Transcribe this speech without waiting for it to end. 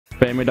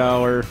Pay me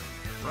dollar.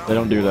 They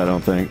don't do that, I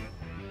don't think.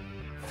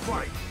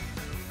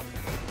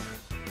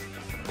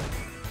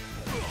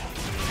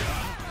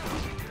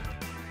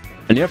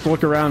 And you have to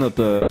look around at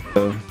the,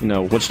 you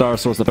know, which dollar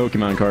stores the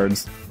Pokemon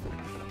cards.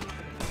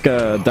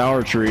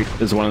 Dollar Tree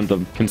is one of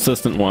the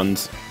consistent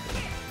ones.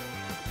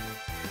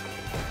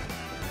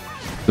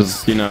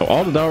 Because, you know,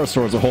 all the dollar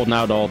stores are holding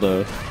out all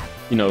the,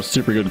 you know,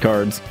 super good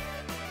cards.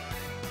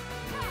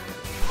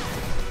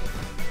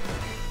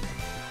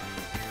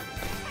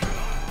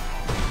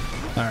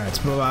 Alright,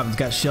 SpongeBob's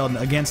got Sheldon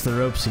against the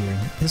ropes here.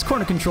 His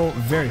corner control,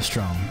 very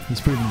strong.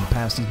 He's proven in the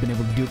past he's been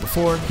able to do it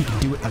before. He can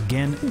do it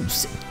again. Ooh,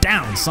 sit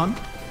down, son.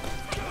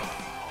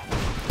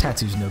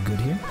 Tatsu's no good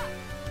here.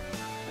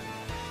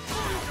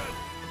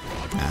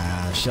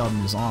 Sheldon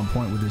is on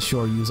point with his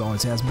Shoryus,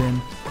 always has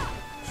been.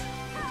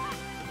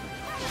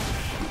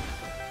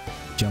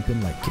 Jump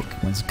in light kick.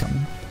 When's it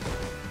coming?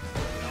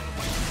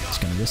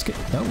 Just gonna risk it.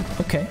 Oh,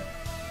 okay.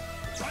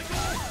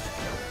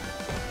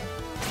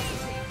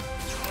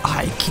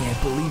 I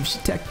can't believe she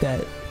teched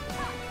that.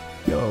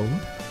 Yo.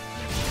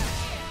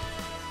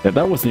 Yeah,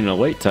 that wasn't even a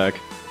late tech.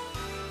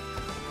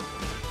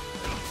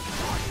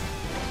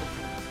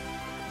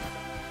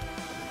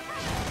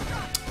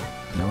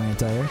 No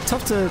anti-air.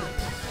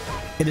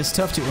 It is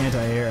tough to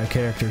anti-air a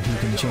character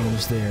who can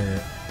change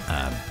their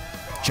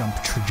jump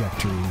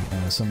trajectory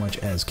so much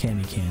as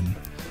Cammy can.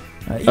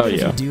 Even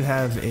if you do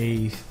have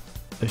a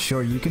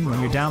Shoryuken,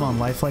 when you're down on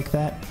life like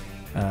that,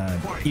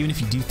 even if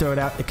you do throw it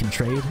out, it can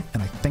trade,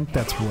 and I think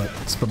that's what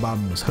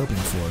SpongeBob was hoping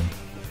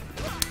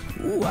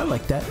for. Ooh, I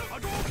like that.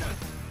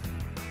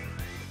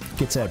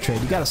 Gets that trade.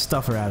 You gotta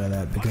stuff her out of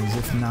that, because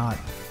if not,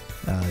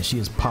 she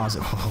is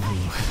positive. Oh,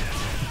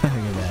 look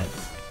at that.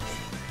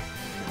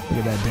 Look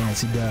at that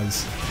dance he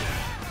does.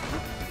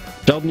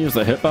 Sheldon used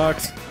the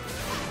hitbox?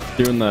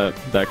 Doing that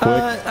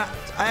quick?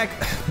 I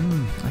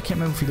can't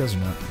remember if he does or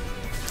not.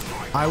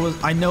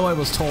 I know I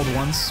was told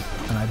once,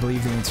 and I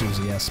believe the answer is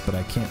yes, but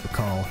I can't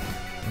recall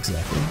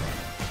exactly.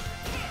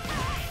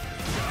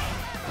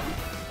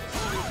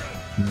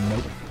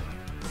 Nope.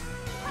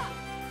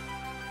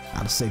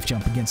 Not a safe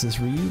jump against this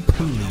Ryu,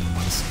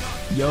 please.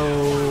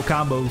 Yo,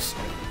 combos.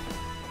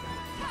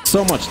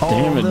 So much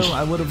damage. Although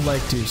I would have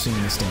liked to have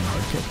seen the stand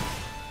hard kick.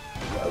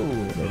 Oh,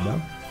 there we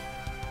go.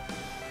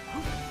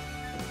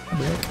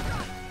 Brick.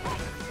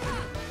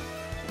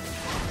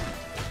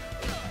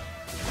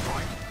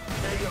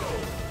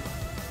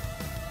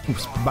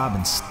 Oops,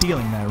 Bobbin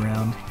stealing that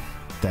round.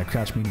 That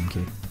crouch medium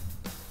kick.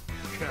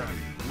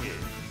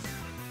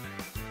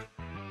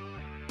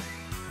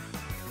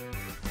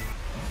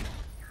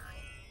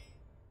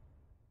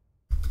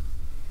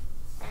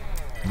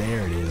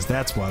 There it is.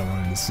 That's what I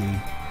wanted to see.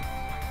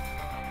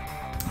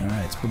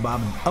 Alright, so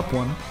Bobbin up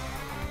one.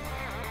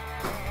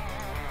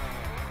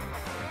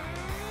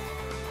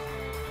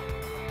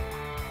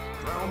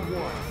 Round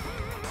one.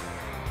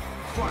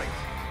 Fight.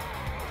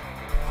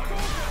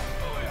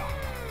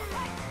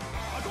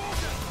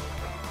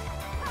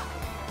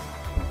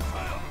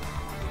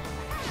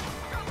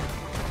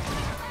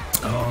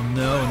 Oh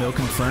no, no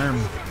confirm.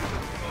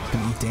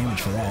 Gonna eat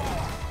damage for that.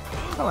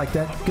 I like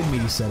that. Good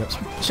meaty setups.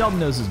 Sheldon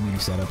knows his meaty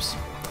setups.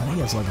 I think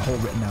he has like a whole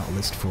written out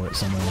list for it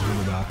somewhere in the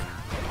Hulu doc.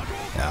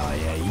 Oh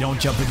yeah, you don't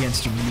jump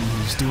against a Ryu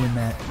who's doing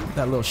that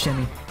little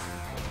shimmy.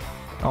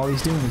 All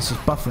he's doing is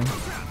just buffering.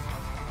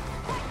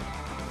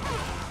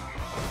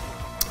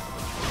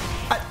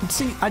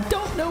 I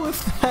don't know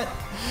if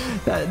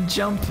that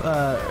jump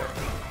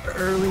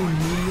early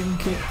medium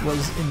kick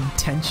was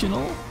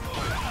intentional.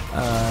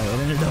 It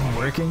ended up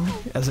working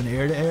as an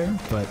air-to-air,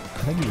 but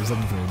I think he was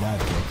looking for a dive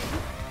kick.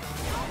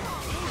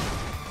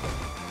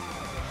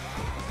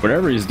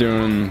 Whatever he's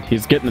doing,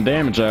 he's getting the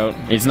damage out.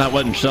 He's not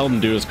letting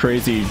Sheldon do his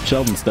crazy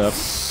Sheldon stuff.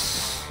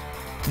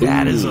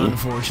 That is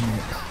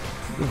unfortunate.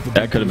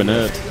 That could have been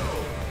it.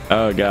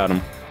 Oh, got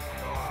him.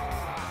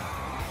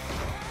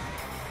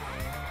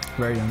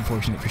 Very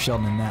unfortunate for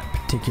Sheldon in that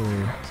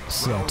particular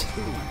set.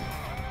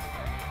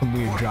 Some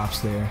weird drops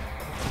there.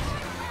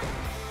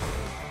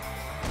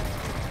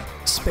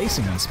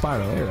 Spacing on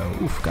Spiral Arrow.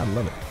 Oof, gotta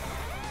love it.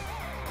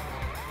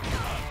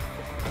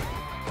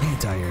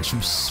 Anti-airs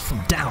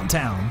from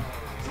downtown.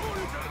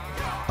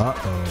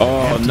 Uh-oh.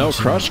 Oh, Empty no jump.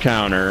 crush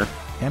counter.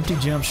 Empty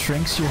jump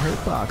shrinks your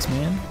hurt box,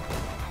 man.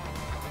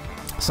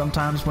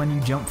 Sometimes when you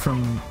jump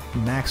from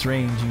max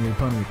range and your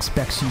opponent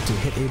expects you to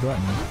hit a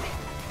button,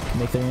 you can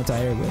make their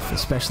anti-air whiff,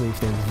 especially if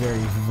they're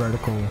very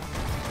vertical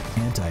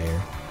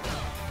anti-air.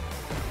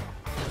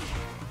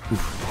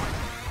 Oof.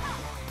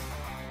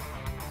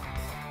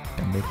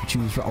 And make you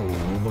choose. Oh,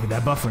 look at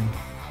that buffering.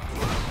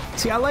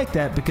 See, I like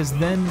that because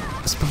then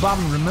SpongeBob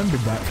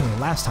remembered that from the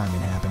last time it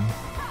happened,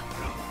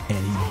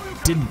 and he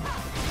didn't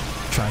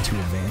try to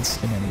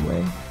advance in any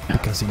way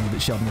because he knew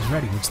that Sheldon was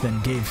ready, which then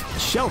gave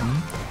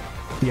Sheldon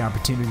the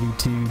opportunity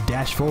to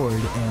dash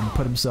forward and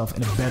put himself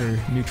in a better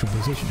neutral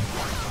position.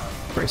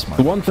 Very smart.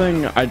 The one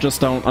thing I just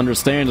don't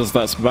understand is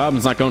that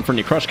SpongeBob's not going for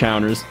any crush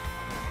counters.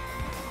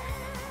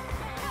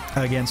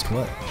 Against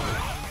what?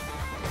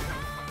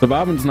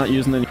 SpongeBob's not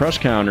using any crush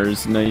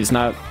counters, and he's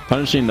not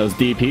punishing those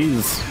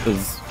DPs.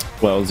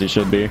 well as he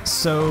should be.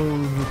 So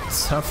the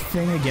tough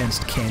thing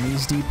against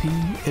Cammy's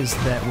DP is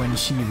that when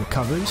she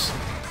recovers,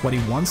 what he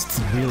wants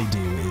to really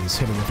do is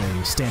hit her with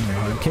a standing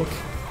hard kick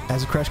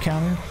as a crush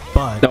counter,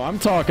 but... No, I'm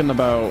talking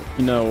about,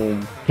 you know,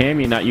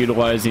 Cammy not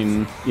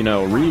utilizing, you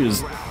know,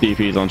 Ryu's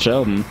DPs on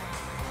Sheldon.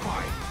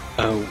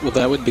 Well,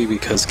 that would be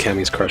because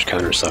Cammy's crush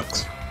counter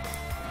sucks.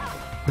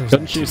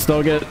 Couldn't she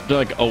still get,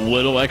 like, a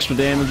little extra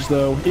damage,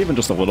 though? Even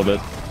just a little bit.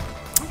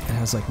 It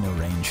has, like, no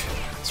range.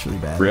 It's really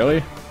bad.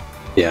 Really?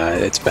 Yeah,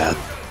 it's bad.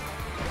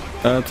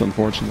 That's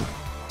unfortunate.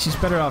 She's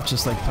better off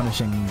just, like,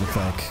 punishing with,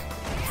 like,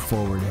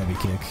 forward heavy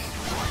kick.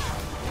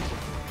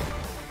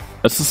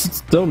 That's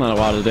still not a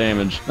lot of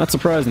damage. That's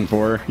surprising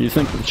for her. You'd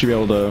think that she'd be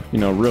able to, you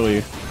know,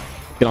 really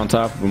get on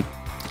top of him.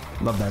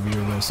 Love that view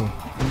reversal.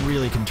 It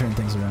really can turn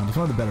things around. It's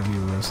one of the better view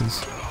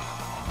reversals.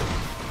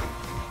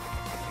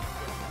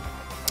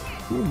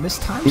 Ooh,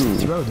 mistimes the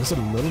throw. Does it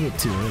a little bit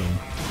too early.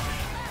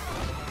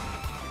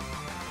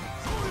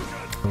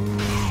 Oh,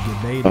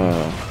 good baby.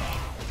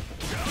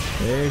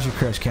 There's your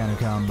crush counter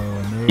combo,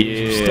 and there's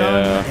your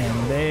stun,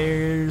 and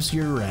there's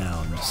your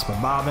round.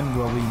 Spabobbin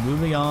will be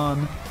moving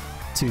on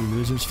to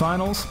losers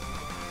finals.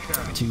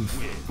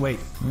 Wait,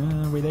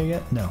 are we there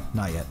yet? No,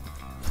 not yet.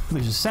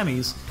 Losers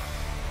semis,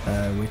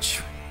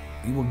 which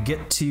we will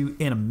get to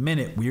in a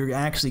minute. We're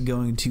actually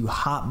going to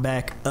hop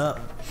back up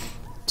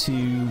to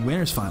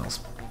winners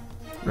finals.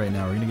 Right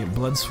now, we're gonna get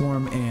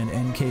Bloodswarm and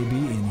NKB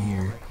in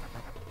here.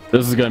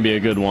 This is gonna be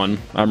a good one.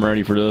 I'm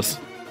ready for this.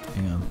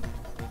 Yeah.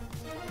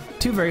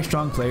 Two very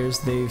strong players.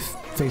 They've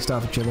faced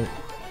off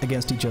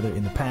against each other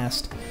in the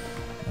past.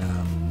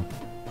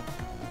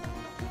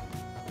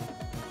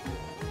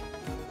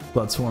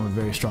 Bloodswarm, a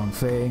very strong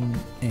Fang,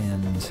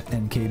 and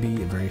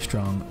NKB, a very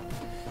strong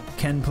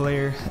Ken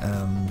player.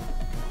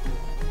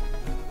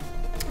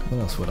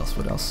 What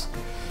else?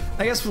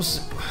 I guess we'll...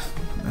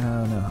 I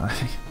don't know.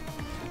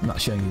 I'm not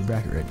showing you the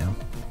bracket right now.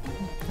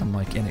 I'm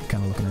like in it,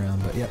 kind of looking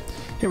around, but yep.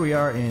 Here we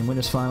are in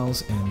winners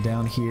finals, and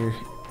down here,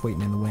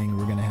 waiting in the wing,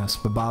 we're gonna have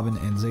Spabobbin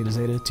and Zeta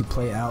Zeta to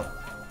play out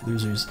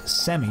losers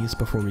semis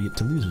before we get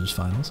to losers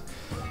finals.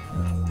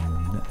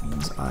 That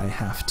means I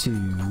have to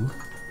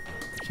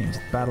change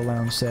the battle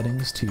lounge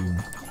settings to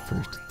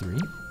first 3.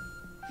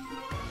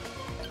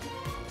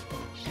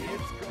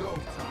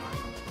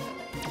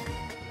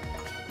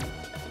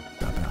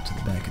 Drop out to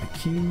the back of the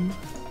queue.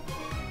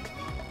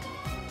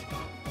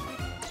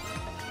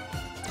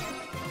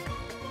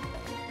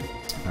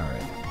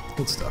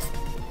 Good stuff.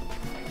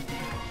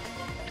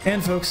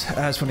 And folks,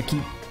 I just want to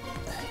give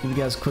you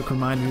guys a quick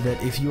reminder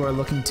that if you are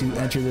looking to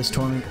enter this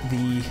tournament,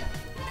 the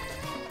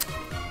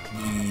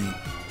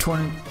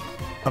tournament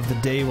of the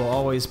day will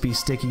always be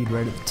sticky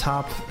right at the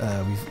top.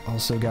 We've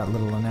also got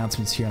little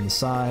announcements here on the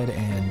side,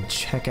 and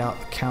check out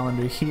the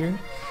calendar here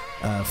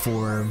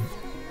for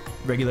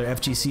regular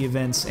FGC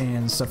events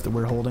and stuff that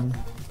we're holding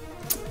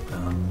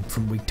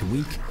from week to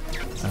week.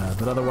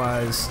 But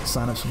otherwise,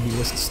 signups will be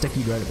listed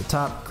sticky right at the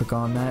top. Click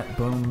on that,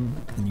 boom,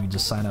 and you can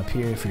just sign up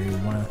here if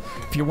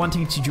you're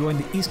wanting to join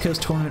the East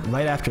Coast tournament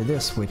right after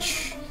this,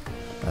 which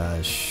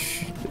I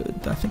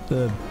think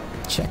the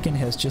check-in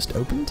has just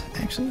opened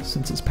actually,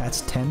 since it's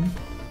past 10.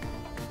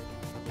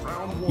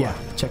 Yeah,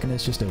 check-in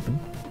has just opened.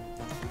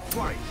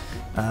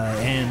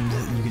 And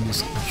you can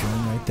just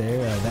join right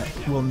there.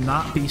 That will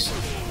not be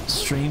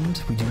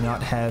streamed. We do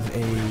not have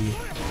a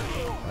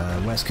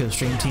West Coast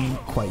stream team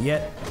quite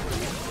yet.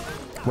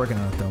 Working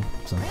on it though,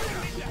 so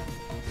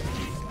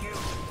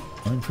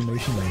more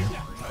information later.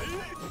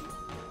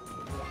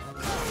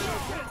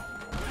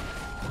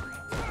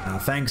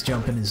 Fang's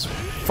jumping is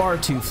far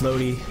too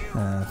floaty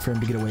for him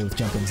to get away with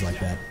jump-ins like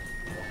that,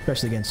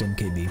 especially against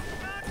NKB.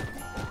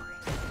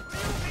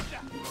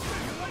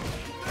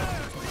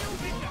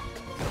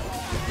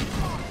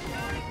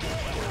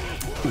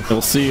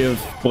 We'll see if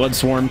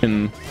Bloodswarm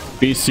can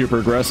be super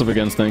aggressive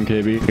against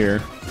NKB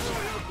here.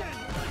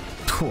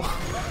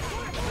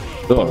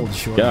 Oh,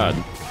 God.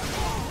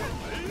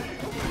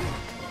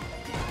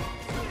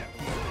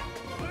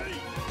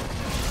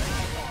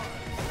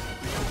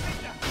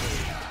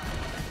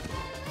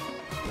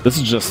 This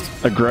is just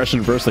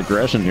aggression versus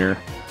aggression here.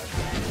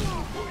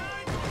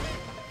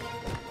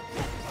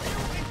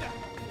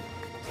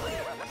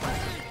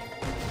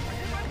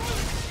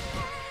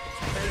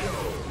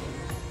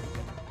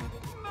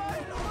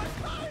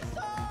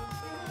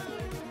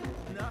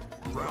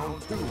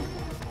 Round 2.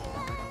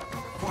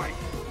 Fight.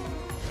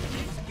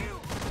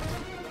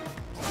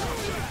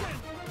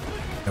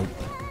 Nope.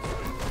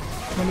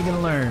 When are you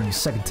gonna learn?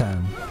 Second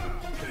time.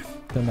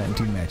 Done that in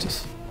 2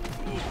 matches.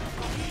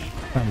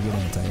 Time to get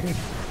anti-air.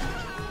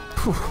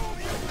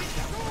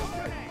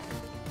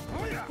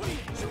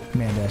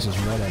 Man Dash is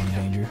right out of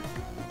danger.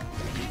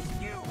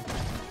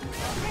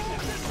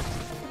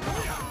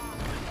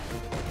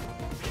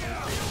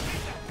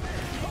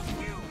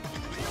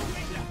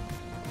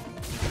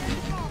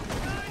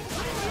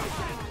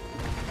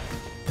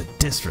 The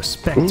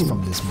disrespect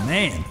from this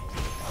man.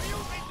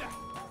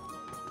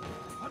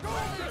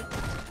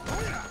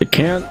 It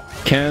can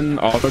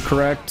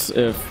autocorrect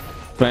if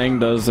Fang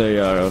does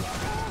a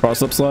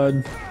cross-up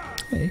slide.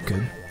 Yeah, he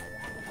could.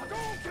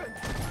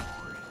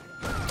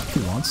 If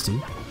he wants to.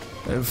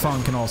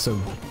 Fong can also...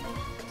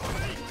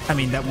 I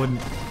mean, that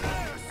wouldn't...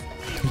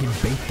 He can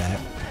bait that.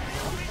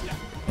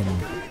 And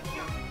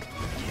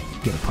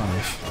get a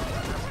punish.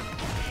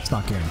 It's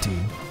not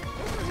guaranteed.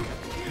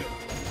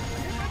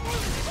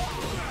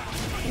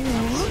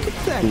 Ooh, look at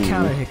that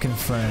counter hit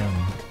confirm.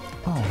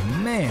 Oh,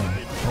 man.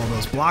 All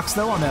those blocks,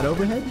 though, on that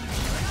overhead.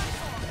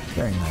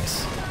 Very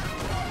nice.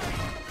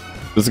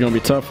 This is going to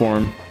be tough for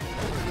him.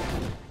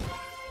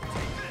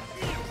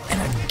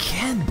 And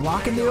again,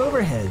 blocking the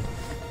overhead.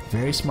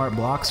 Very smart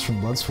blocks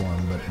from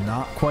Bloodsworn, but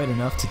not quite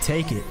enough to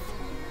take it.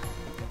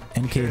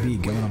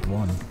 NKB going up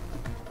 1.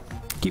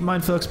 Keep in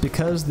mind, folks,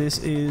 because this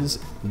is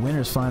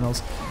winners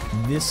finals,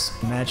 this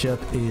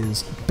matchup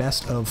is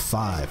best of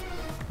 5.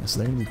 So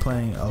they're going to be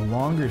playing a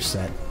longer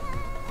set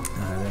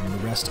than the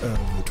rest of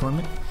the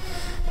tournament.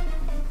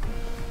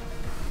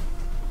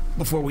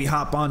 Before we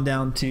hop on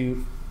down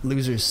to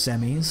losers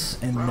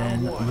semis and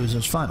then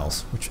losers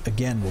finals, which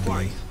again will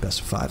be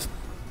best of 5.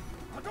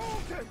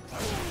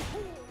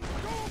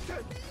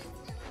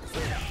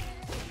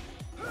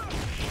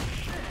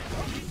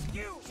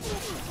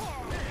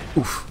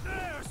 Oof.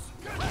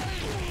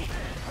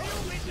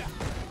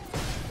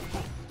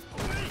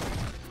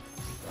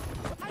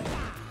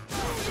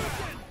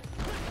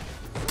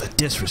 The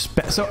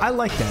disrespect. So I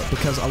like that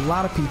because a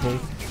lot of people,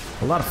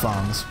 a lot of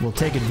Fongs will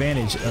take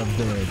advantage of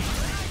the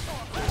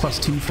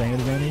 +2 frame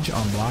advantage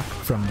on block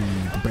from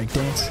the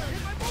breakdance.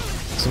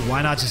 So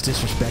why not just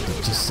disrespect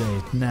it? Just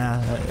say,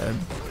 nah,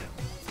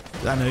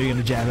 I know you're going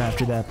to jab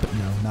after that, but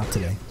no, not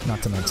today.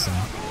 Not tonight, son.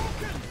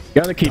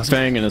 Gotta keep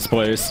Fang in his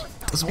place.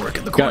 Doesn't work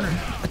in the corner.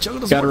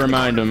 Gotta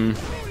remind him.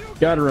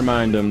 Gotta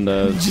remind him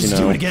that, just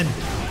do it again.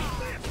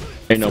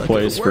 Ain't no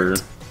place for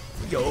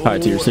high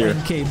tiers here.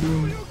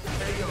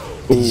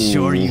 These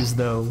Shoryus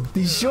though.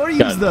 These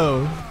Shoryus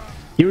though.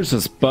 He was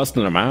just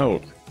busting them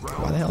out.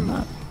 Why the hell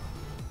not?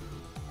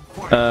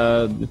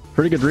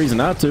 Pretty good reason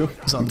not to.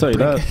 I'll tell you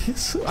that.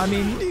 I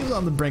mean, he was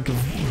on the brink of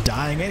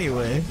dying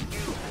anyway.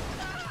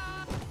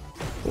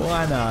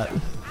 Why not?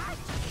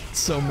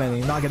 So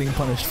many. Not getting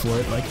punished for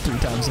it like 3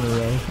 times in a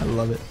row. I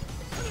love it.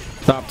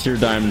 Top tier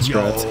diamond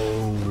struts.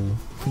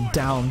 From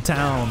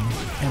downtown.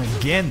 And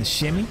again, the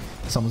shimmy.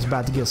 Someone's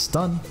about to get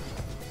stunned.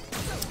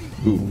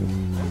 Ooh.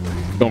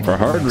 Going for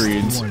hard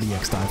reads. More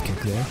DX dive kick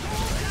there.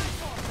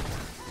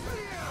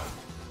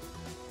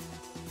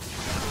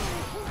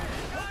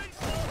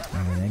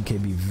 And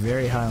NKB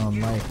very high on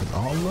life, but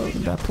all low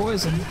with that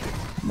poison.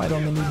 Might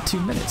only need 2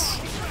 minutes.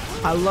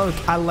 I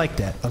like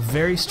that. A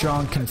very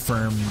strong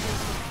confirmed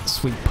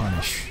sweet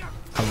punish.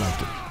 I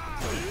like it.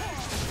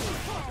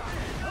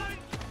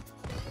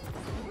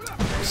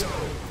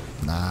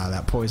 Nah,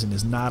 that poison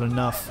is not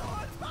enough.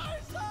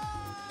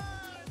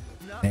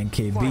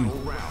 NKB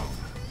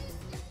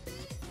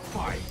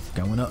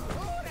going up,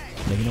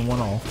 making it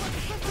 1-all.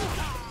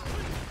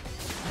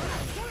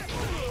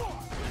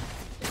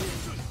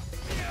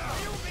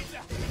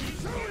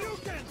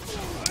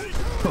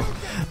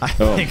 I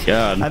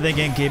think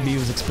NKB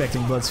was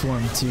expecting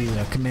Bloodsworn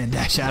to command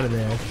dash out of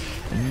there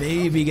and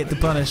maybe get the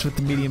punish with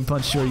the medium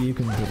punch. Sure, you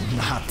can, but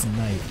not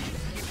tonight.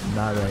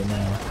 Not right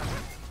now.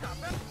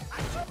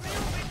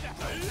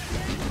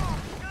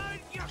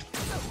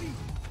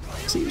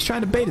 See, he was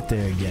trying to bait it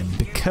there again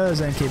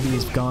because NKB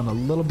has gone a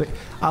little bit.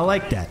 I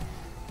like that.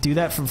 Do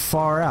that from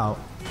far out.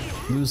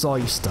 Lose all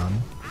your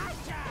stun.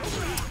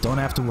 Don't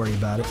have to worry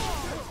about it.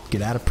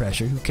 Get out of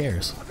pressure. Who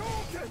cares?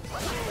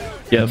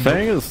 Yeah,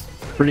 Fang is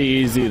pretty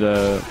easy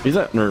to.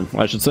 Or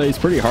I should say, he's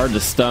pretty hard to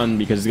stun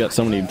because he's got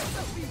so many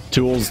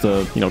tools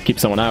to, keep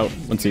someone out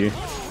once he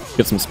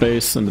gets some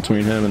space in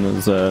between him and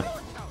his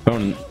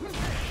opponent.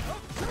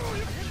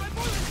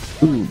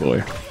 Ooh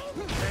boy.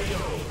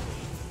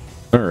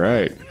 All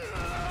right.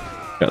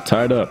 Got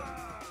tied up.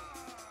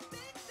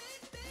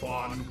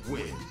 Fawn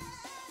wins.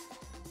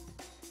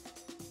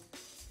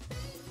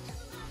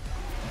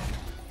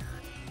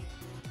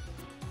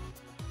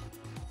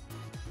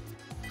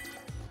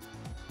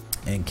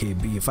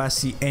 NKB, if I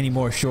see any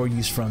more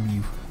Shoryus from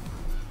you,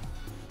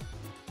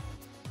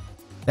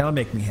 that'll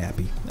make me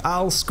happy.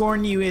 I'll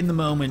scorn you in the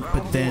moment,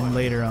 but then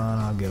later on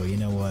I'll go, you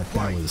know what,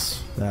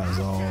 that was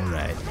all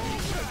right.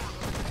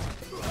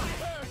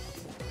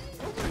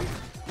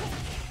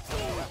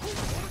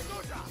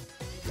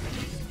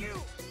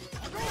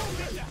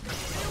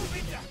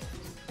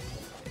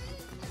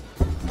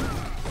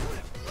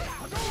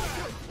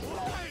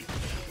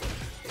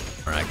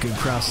 Alright, good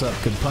cross up,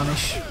 good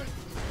punish.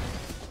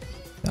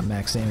 Got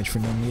max damage for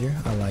no meter.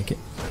 I like it.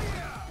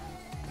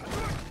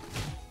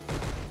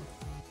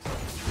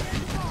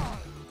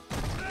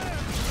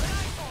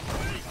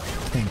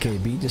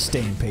 NKB just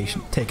staying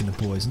patient, taking the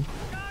poison.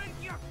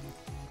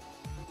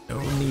 No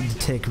need to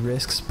take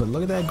risks, but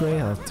look at that Grey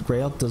Health. Grey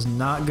Health does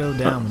not go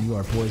down when you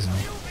are poisoned.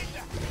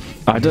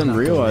 I didn't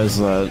realize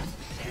that.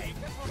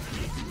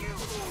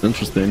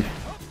 Interesting.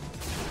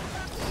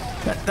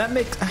 That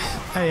makes...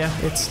 yeah,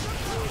 it's...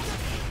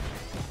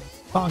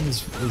 Fong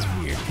is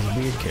weird. He's a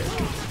weird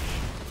character.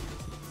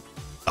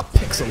 A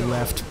pixel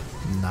left.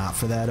 Not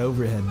for that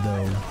overhead,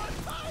 though.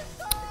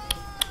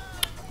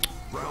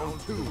 Round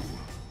 2.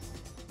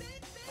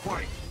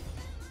 Fight.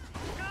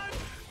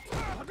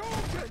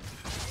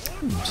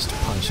 Just a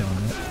punch on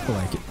it. I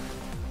like it.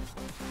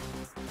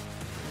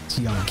 It's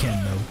young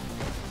Ken, though.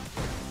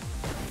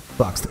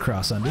 Blocks the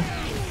cross under.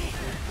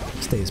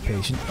 Stays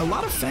patient. A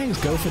lot of Fangs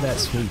go for that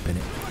sweep, and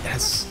it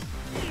has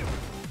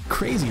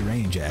crazy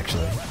range,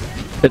 actually.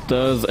 It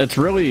does. It's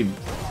really...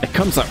 It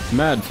comes up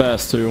mad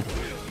fast, too.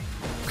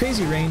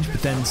 Crazy range,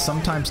 but then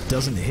sometimes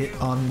doesn't hit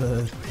on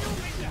the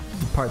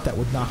part that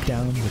would knock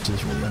down, which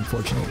is really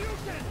unfortunate.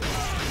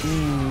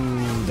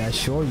 Ooh, that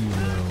sure you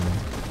will.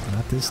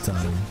 Not this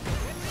time.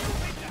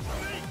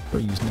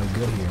 Shoryu's no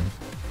good here.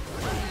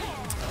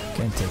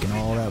 Again, taking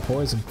all that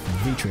poison from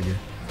V-Trigger.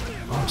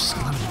 Oh, just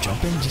let him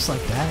jump in just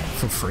like that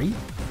for free?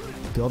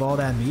 Build all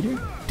that meter?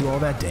 Do all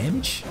that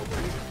damage?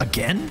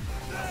 Again?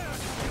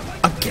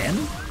 Again?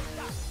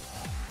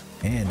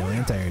 And no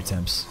anti-air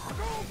attempts.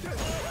 I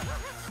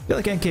feel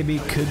like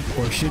NKB could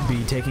or should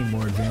be taking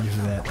more advantage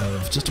of that,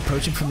 of just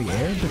approaching from the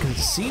air, because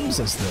it seems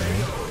as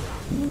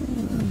though...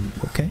 Ooh,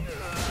 okay.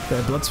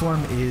 That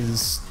Bloodswarm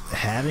is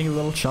having a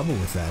little trouble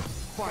with that.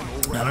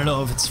 I don't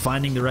know if it's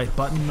finding the right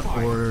button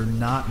or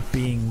not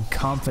being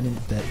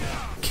confident that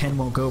Ken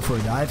won't go for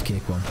a dive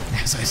kick. Well,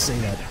 as I say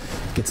that,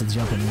 gets a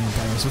jump in the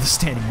anti-airs with a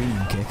standing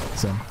medium kick.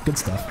 So, good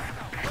stuff.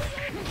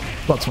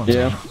 Bloodswarm's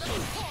yeah.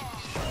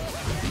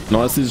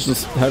 Unless he's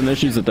just having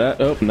issues with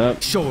that. Oh, no.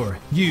 Sure,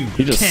 you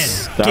He just can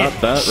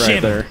stopped that right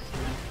there.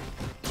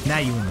 Now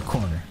you in the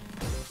corner.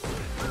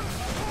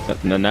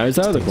 And now he's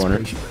out of the corner.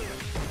 Patient.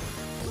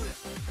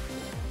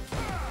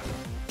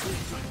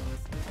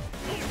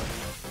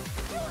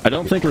 I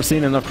don't think we're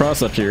seeing enough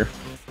cross-up here.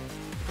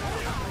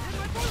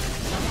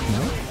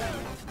 No?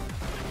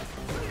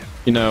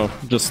 You know,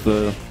 just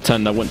the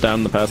 10 that went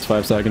down in the past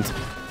 5 seconds.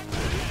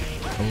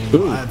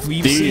 Ooh,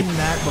 We've deep. seen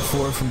that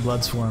before from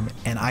Bloodswarm,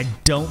 and I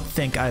don't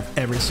think I've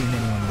ever seen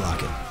anyone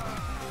block it.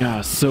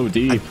 Yeah, so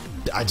deep.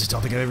 I just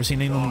don't think I've ever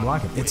seen anyone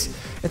block it.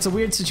 It's a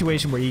weird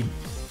situation where he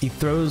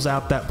throws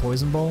out that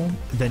poison ball,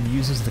 then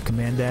uses the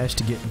command dash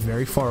to get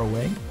very far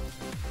away,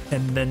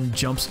 and then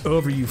jumps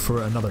over you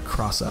for another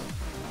cross-up.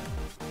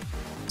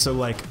 So,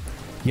 like,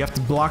 you have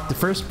to block the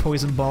first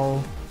poison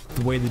ball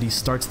the way that he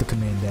starts the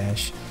command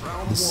dash,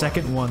 the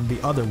second one the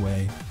other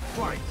way,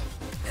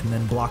 and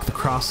then block the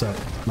cross-up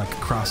like a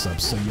cross-up.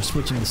 So you're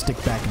switching the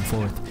stick back and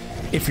forth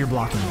if you're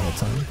blocking the whole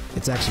time.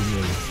 It's actually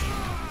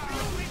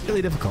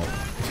really difficult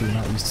if you're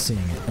not used to seeing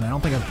it. And I don't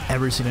think I've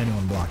ever seen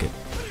anyone block it.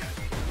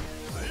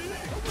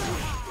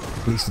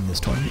 At least in this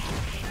tournament.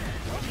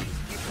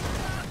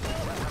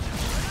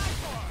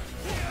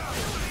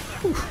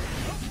 Whew.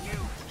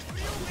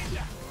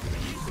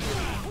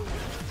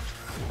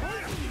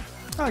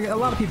 A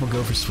lot of people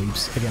go for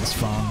sweeps against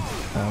Fong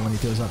when he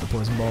throws out the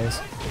poison balls.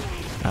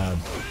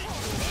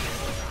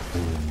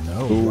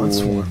 No,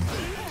 Bloodswarm.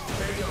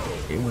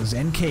 It was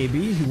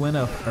NKB who went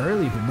up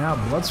early, but now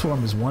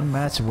Bloodswarm is one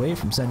match away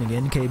from sending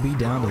NKB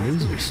down to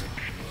losers.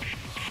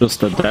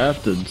 Just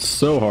adapted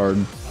so hard.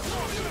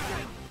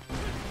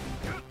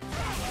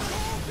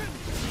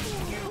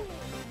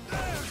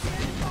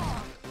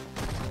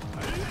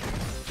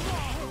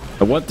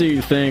 What do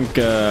you think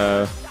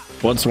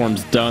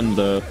Bloodswarm's done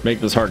to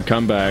make this hard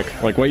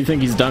comeback? Like, what do you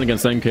think he's done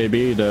against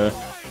NKB to,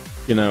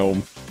 you know,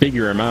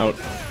 figure him out?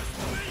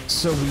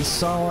 So we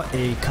saw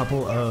a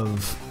couple of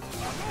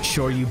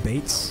Shoryu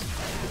baits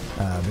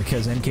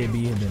because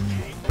NKB had been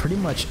pretty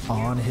much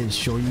on his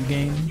Shoryu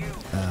game,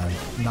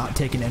 not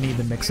taking any of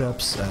the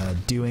mix-ups,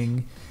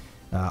 doing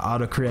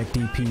autocorrect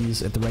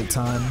DPs at the right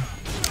time,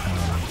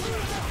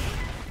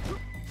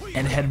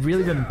 and had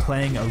really been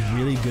playing a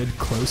really good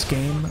close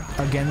game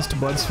against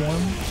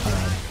Bloodswarm.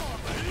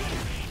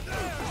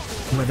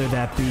 Whether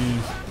that be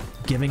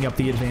giving up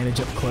the advantage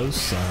up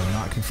close,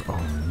 not oh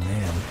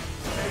man.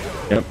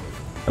 Yep.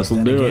 But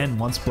then again,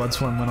 once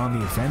Bloodswarm went on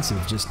the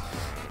offensive, just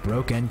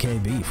broke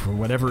NKB for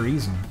whatever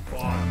reason.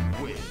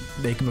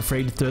 Make him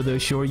afraid to throw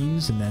those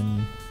Shoryus and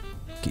then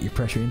get your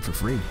pressure in for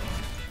free.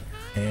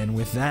 And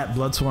with that,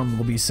 Bloodswarm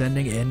will be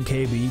sending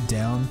NKB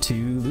down to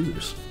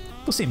losers.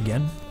 We'll see him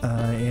again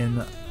in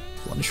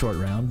one short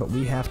round, but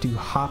we have to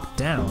hop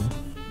down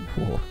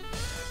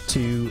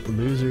to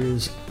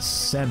losers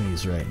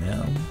semis right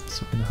now.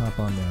 So we're going to hop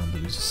on down to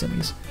losers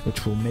semis,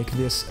 which will make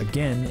this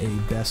again a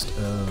best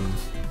of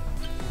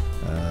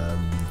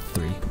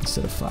 3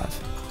 instead of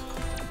 5.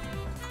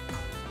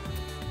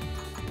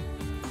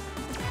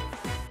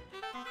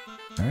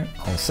 Alright,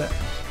 all set.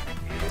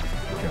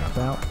 Drop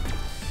out.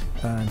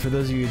 And for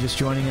those of you just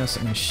joining us,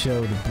 I'm going to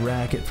show the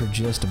bracket for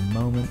just a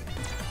moment.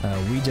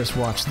 We just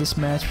watched this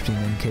match between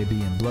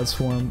NKB and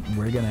Bloodswarm.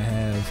 We're going to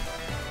have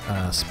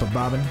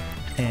Spababin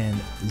and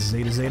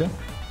Zeta Zeta.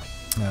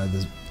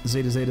 The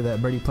Zeta Zeta,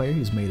 that birdie player,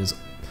 who's made his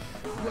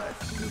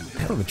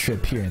hell of a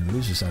trip here in the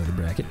loser side of the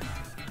bracket.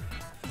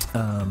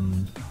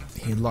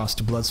 He lost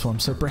to Bloodswarm,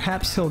 so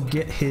perhaps he'll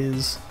get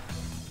his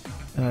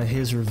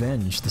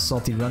revenge, the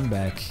salty run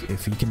back,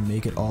 if he can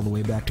make it all the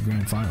way back to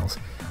Grand Finals.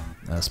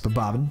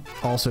 Spabobbin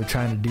also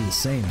trying to do the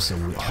same, so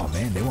oh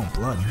man, they want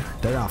blood.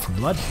 They're out for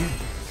blood.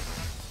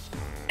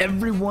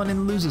 Everyone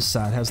in Loser's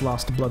side has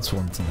lost to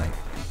Bloodsworn tonight.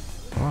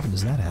 How often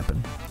does that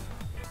happen?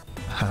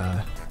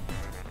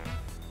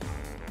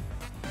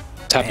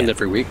 It's happened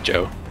every week,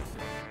 Joe.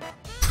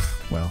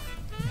 Well,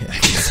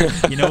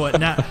 yeah. You know what?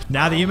 Now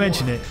that you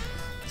mention it,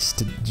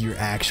 you're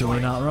actually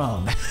not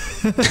wrong.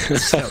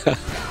 So,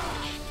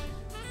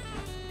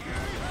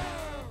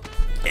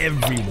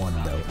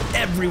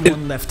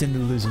 everyone left in the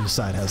Loser's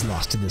side has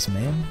lost to this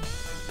man.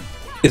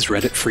 Is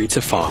Reddit free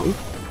to Fong?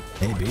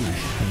 Maybe. I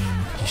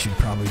mean, you should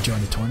probably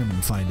join the tournament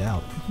and find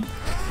out.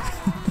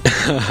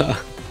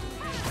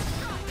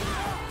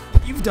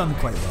 You've done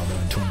quite well though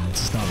in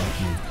tournaments. It's not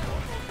like you.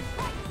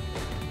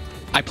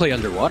 I play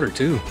underwater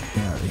too.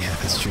 Yeah,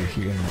 that's true.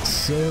 Your internet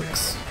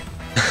sucks.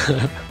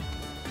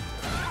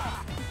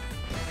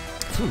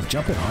 Ooh,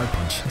 jump in hard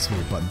punch. That's a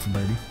weird button for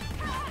Birdie.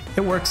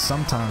 It works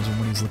sometimes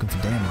when he's looking for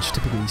damage.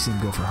 Typically, you see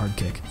him go for hard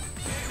kick.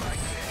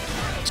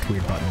 Just a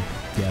weird button.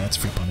 Yeah, that's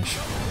free punish.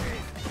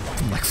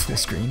 From like full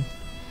screen.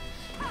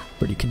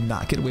 Birdie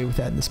cannot get away with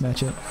that in this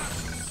matchup.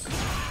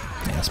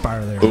 Yeah,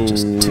 Spyro there is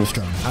just too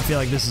strong. I feel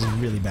like this is a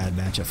really bad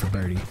matchup for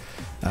Birdie.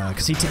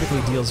 Because he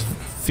typically deals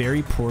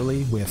very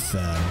poorly with...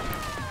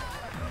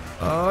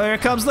 oh, here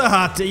comes the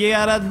hot dog. You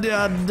got a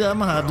dumb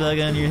hot dog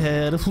on your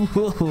head. This is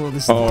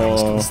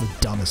the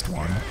dumbest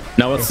one.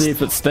 Now let's see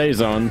if it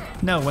stays on.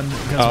 No, because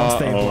once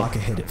they block a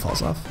hit, it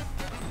falls off.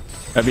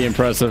 That'd be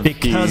impressive.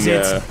 Because he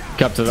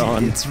kept it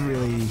on. It's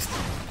really...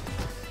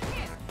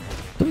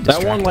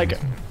 That one, like,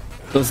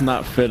 does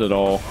not fit at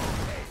all.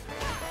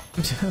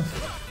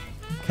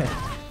 Okay,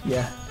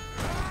 yeah.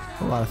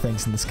 A lot of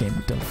things in this game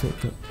that don't fit,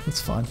 but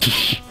it's fine.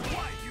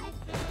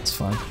 It's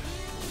fine.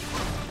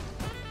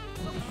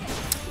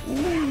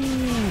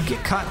 Ooh,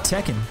 get caught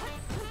Tekken.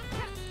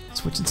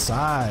 Switching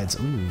sides.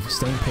 Ooh,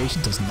 staying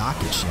patient does not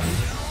get shaded.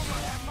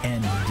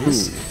 And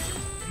this...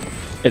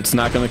 It's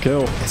not gonna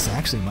kill. This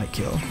actually might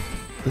kill.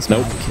 This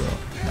might kill.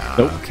 Nah,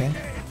 nope. Okay.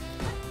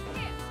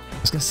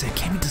 I was gonna say,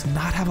 Cammy does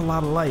not have a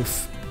lot of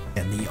life.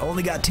 And he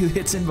only got 2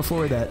 hits in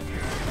before that.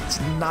 It's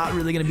not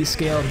really gonna be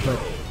scaled, but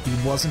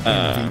he wasn't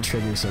going to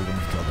V-trigger, so we're going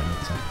to kill them.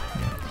 So,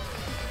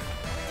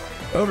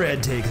 yeah.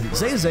 Overhead take.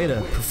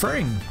 Zeta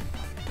preferring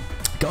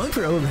going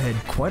for overhead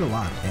quite a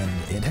lot, and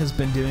it has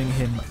been doing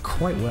him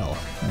quite well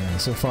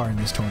so far in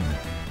this tournament.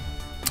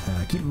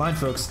 Keep in mind,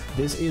 folks,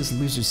 this is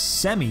Losers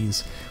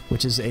Semis,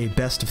 which is a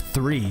best of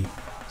 3.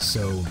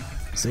 So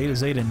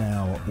Zeta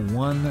now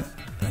one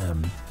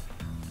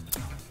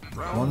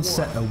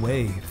set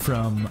away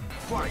from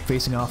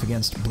facing off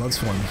against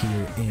Bloodsworn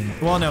here in,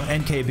 well, no,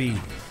 NKB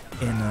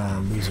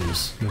in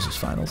Losers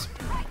Finals.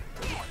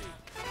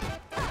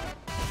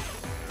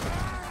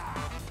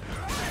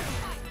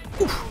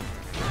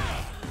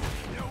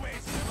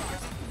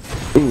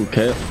 Ooh,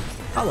 okay.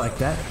 I like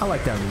that. I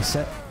like that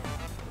reset.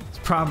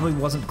 Probably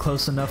wasn't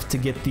close enough to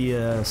get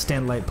the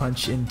stand light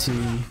punch into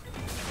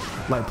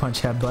light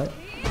punch headbutt,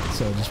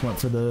 so just went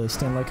for the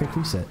stand light kick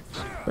reset.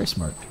 Very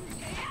smart.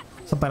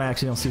 Something I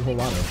actually don't see a whole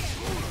lot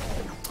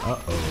of.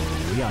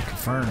 Uh-oh, we got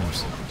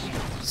confirms.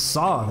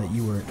 Saw that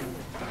you were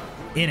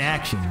in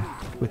action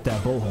with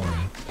that bullhorn.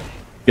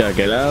 Gotta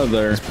get out of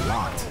there. It's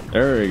blocked.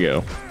 There we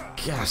go.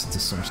 Gosh, this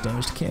does so much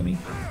damage to Cammy.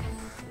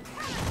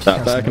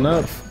 Stop backing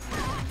up.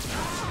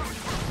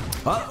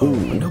 Uh-oh,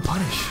 no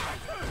punish.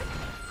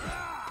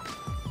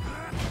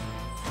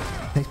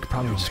 They could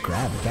probably just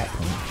grab at that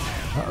point.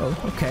 Uh-oh,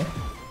 okay.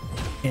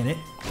 In it.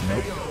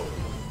 Nope.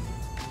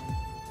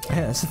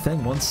 Yeah, that's the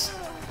thing. Once...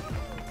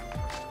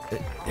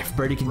 If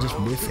Birdie can just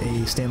whiff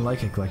a stand light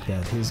kick like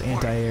that, his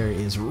anti-air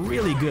is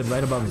really good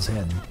right above his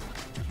head.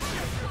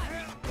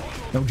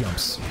 No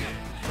jumps.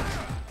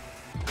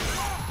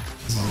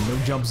 This is a no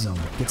jump zone.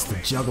 Gets the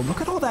juggle. Look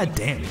at all that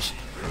damage.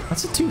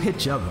 That's a 2-hit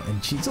juggle,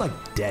 and she's like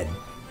dead.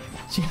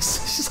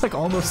 She's like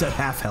almost at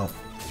half health.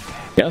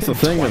 Yeah, that's the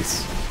thing. Oh,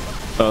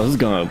 this is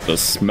gonna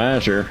just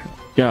smash her.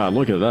 God,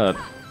 look at that.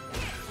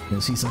 You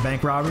see some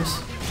bank robbers?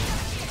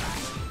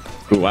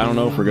 Ooh, I don't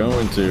know if we're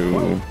going to.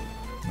 Whoa.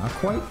 Not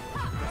quite.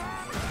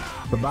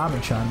 But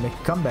Bobbin trying to make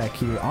a comeback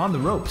here on the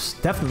ropes.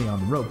 Definitely on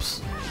the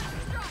ropes.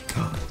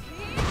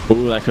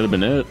 Ooh, that could have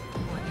been it.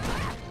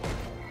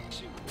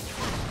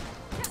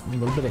 A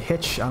little bit of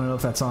hitch. I don't know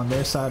if that's on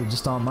their side or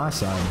just on my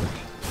side. But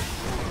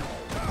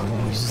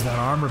oh, uses that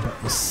armor,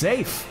 but was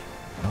safe.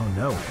 Oh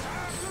no.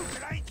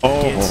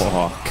 Oh, gets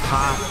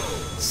caught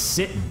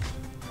sitting.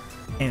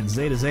 And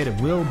Zeta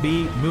will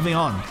be moving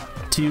on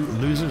to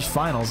Losers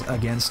Finals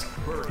against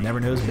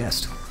Never Knows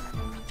Best,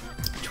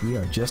 which we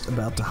are just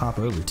about to hop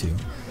over to.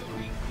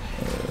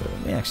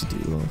 Let me actually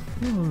do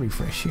a little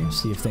refresh here,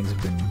 see if things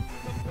have been...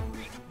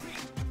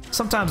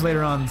 Sometimes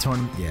later on in the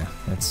tournament, yeah,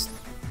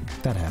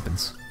 that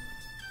happens.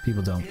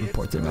 People don't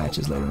report their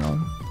matches later on,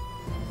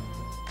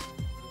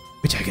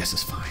 which I guess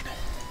is fine.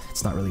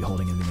 It's not really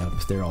holding anything up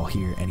if they're all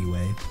here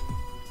anyway.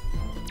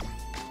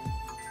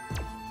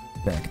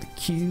 Back at the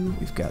queue,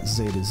 we've got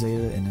Zeta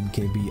and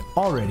NKB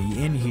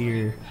already in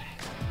here.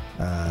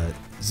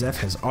 Zeph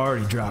has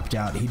already dropped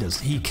out.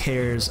 He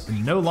cares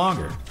no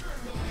longer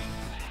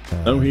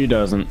No, he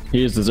doesn't.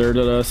 He has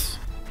deserted us.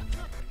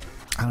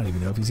 I don't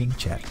even know if he's in the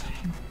chat.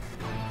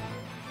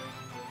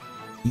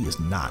 He is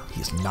not.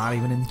 He is not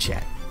even in the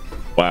chat.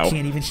 Wow.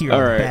 Can't even hear all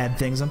the bad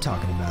things I'm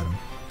talking about him.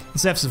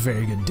 Zeph's a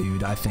very good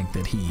dude. I think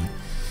that he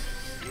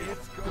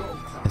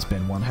has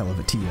been one hell of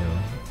a TO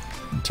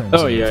in terms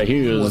of yeah,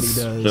 he was what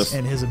he does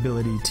and his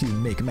ability to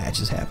make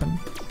matches happen.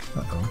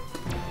 Uh-oh.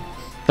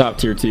 Top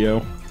tier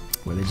TO.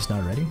 Were they just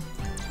not ready?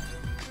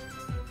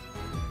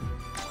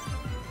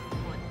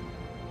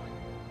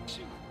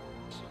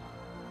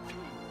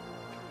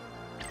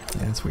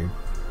 Yeah, that's weird.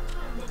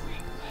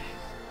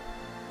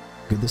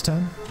 Good this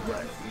time?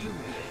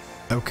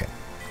 Okay.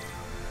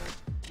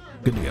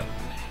 Good to go.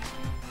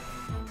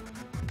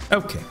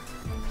 Okay.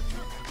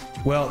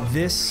 Well,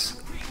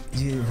 this...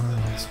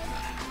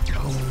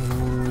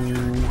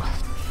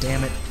 Oh,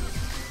 damn it.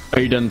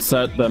 Are you done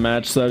set the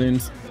match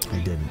settings? I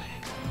didn't.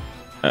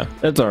 Yeah,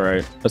 it's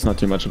alright. That's not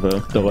too much of a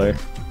delay.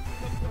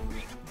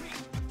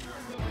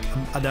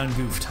 I done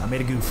goofed. I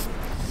made a goof.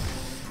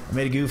 I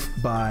made a goof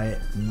by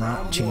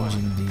not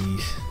changing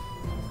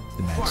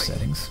the match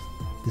settings.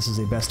 This is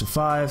a best of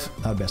 5,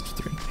 not a best of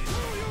 3.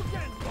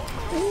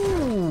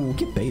 Ooh,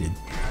 get baited.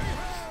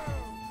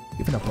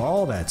 Giving up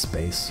all that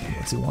space.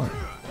 What's he want?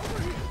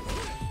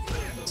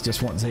 It's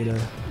just want Zeta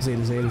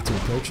to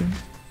approach him.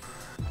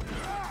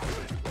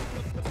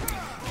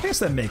 I guess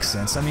that makes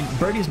sense. I mean,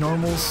 Birdie's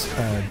normals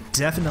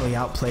definitely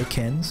outplay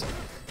Ken's,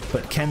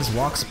 but Ken's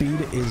walk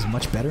speed is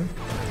much better.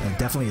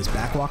 Definitely his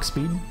back walk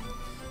speed.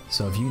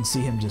 So if you can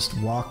see him just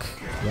walk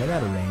right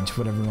out of range,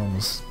 whatever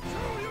normals,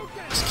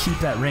 just keep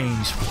that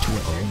range.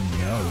 Oh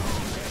no.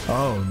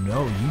 Oh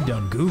no, you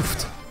done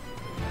goofed.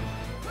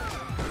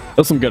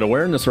 That's some good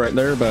awareness right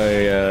there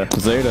by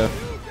Zeta.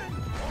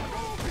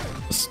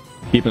 Just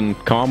keeping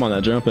calm on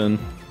that jump in.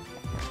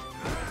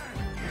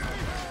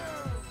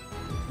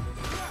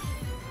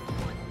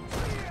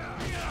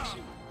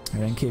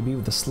 And NKB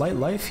with a slight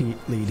life lead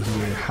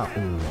here.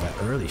 Oh, that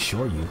early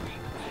shore you.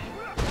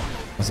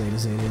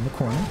 Zeta in the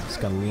corner. He's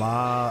got a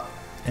lot.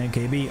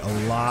 NKB,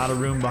 a lot of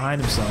room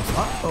behind himself.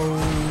 Uh-oh.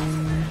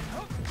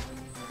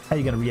 How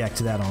you gonna react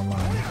to that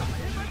online?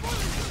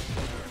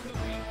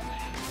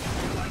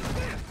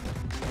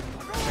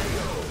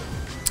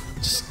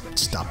 Just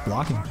stop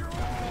blocking.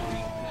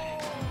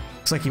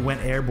 Looks like he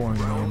went airborne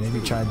there.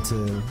 Maybe tried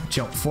to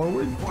jump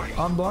forward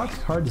on block.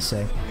 Hard to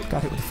say.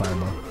 Got hit with the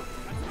fireball.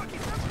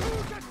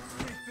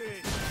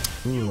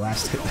 Ooh,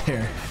 last hit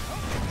there.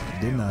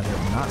 Did not hit.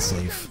 Not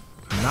safe.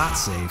 Not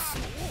safe.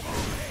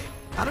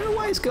 I don't know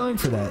why he's going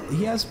for that.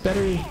 He has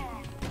better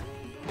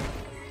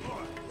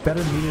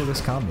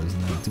meterless combos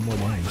than that. Do more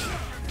damage.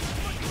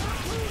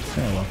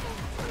 Oh well.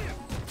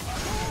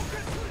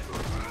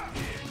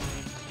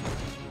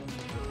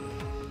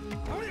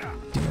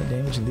 Do more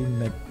damage and leave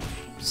him at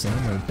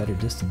same or better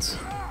distance.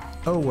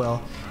 Oh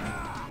well.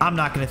 I'm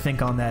not going to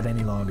think on that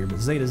any longer, but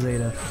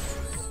Zeta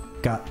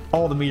got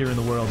all the meter in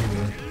the world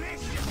here.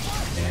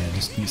 And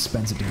just he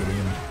spends it to get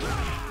in.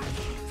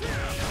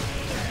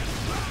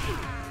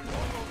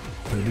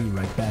 KD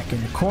right back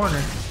in the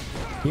corner.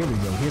 Here we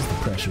go. Here's the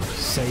pressure.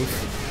 Safe.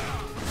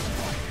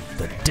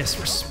 The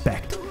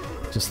disrespect.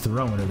 Just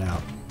throwing it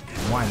out.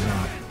 Why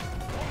not?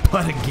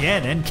 But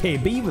again,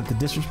 NKB with the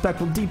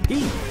disrespectful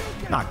DP.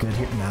 Not good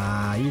here.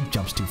 Nah, your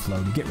jump's too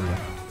floaty. Get real.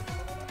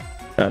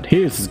 God,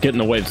 he is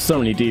getting away with so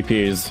many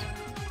DPs.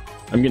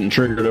 I'm getting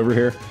triggered over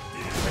here.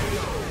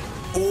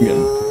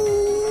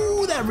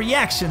 Ooh, that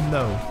reaction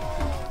though.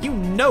 You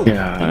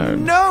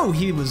know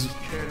he was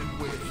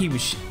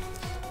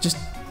just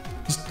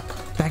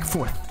back and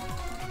forth.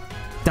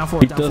 Down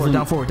forward, down forward,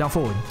 down forward, down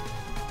forward.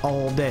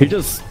 All day. He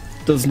just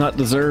does not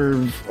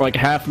deserve like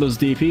half of those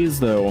DPs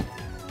though.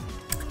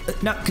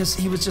 No, because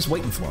he was just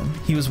waiting for him.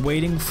 He was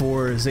waiting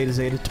for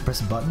Zeta to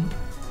press a button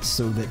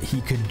so that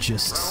he could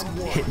just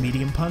hit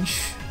medium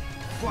punch.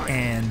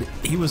 And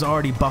he was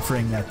already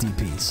buffering that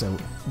DP. So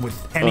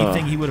with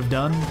anything he would have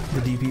done,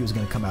 the DP was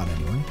going to come out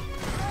anyway.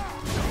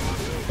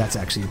 That's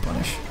actually a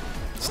punish.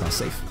 It's not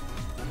safe.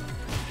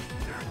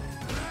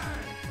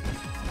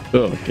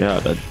 Oh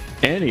god, that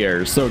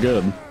anti-air is so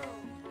good.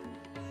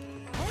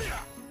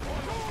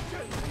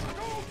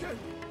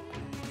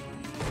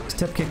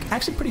 Step kick,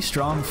 actually pretty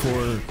strong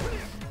for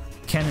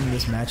Ken in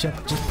this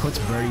matchup. Just puts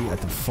Birdie at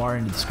the far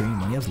end of the screen.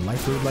 When he has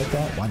life lead like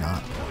that, why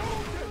not?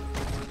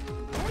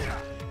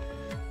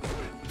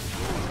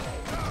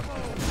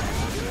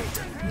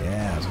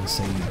 Yeah, I was gonna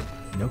say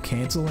no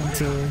cancel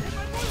into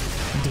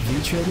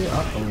V-trigger.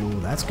 Uh-oh,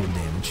 that's good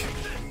damage.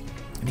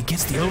 And he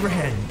gets the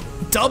overhead.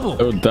 Double!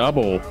 Oh,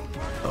 double.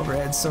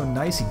 Overhead's so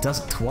nice, he does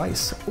it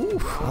twice. Ooh,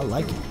 I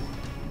like it.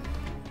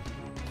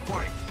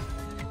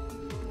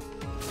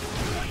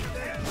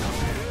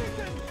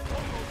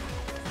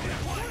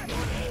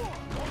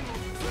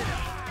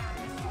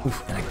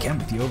 Oof, and again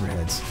with the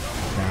overheads.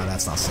 Nah,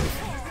 that's not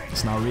safe.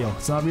 It's not real.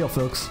 It's not real,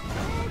 folks.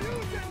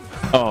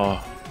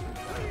 Oh.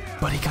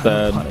 But he got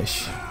no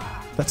punish.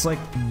 That's like...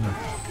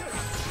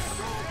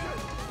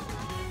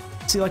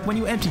 See, like when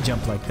you empty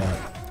jump like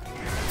that,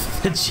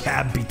 the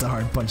jab beat the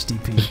hard punch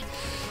DP.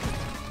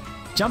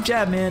 Jump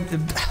jab, man.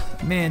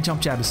 Man,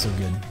 jump jab is so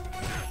good.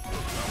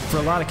 For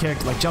a lot of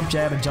characters, like jump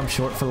jab and jump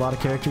short for a lot of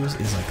characters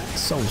is like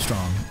so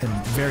strong and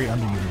very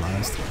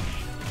underutilized.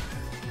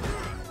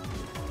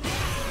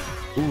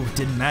 Ooh,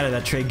 didn't matter.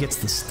 That trade gets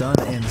the stun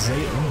and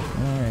Zeta. Oh,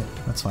 alright,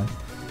 that's fine.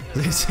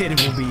 Zeta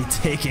will be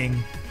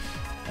taking,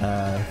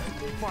 or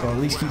at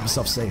least keep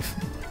himself safe.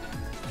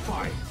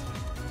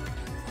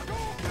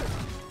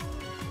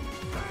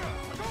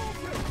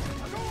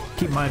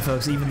 Keep in mind,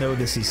 folks, even though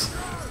this is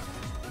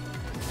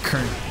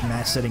current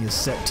match setting is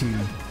set to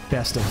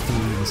best of 3,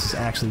 this is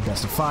actually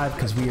best of 5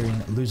 because we are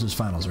in losers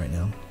finals right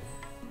now.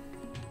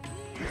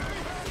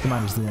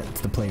 Reminders to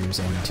the players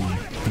and to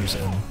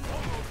their own.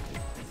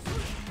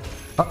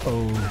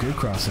 Uh-oh, good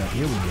cross out.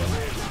 Here we go.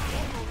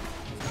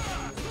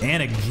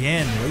 And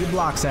again, Lee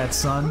blocks that,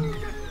 son.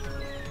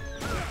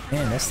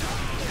 Man, that's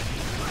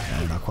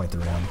not quite the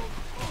round.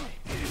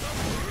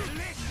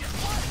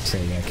 So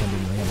yeah, Ken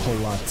didn't really have a whole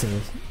lot to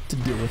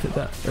deal with at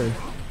that, or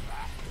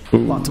a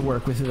lot to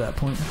work with at that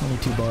point. Only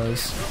 2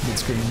 bars, mid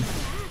screen.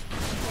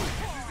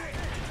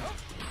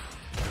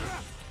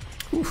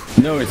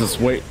 No, it's just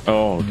wait.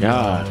 Oh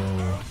god.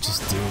 No,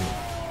 just do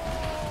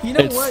it. You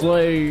know it's what?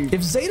 Like...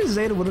 If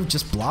Zeta would have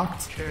just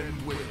blocked, he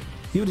would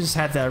have just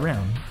had that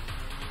round.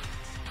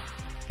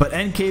 But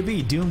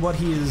NKB doing what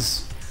he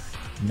is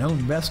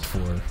known best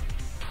for,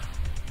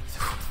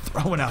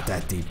 throwing out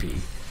that DP.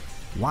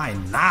 Why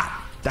not?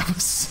 That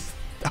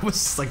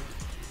was like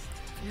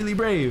really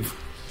brave.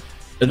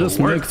 It just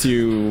makes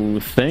you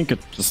think,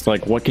 just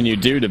like, what can you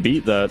do to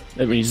beat that?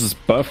 I mean, he's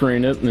just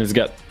buffering it, and he's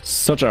got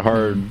such a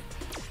hard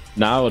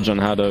knowledge on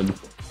how to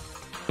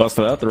bust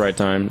it out the right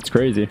time. It's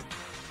crazy.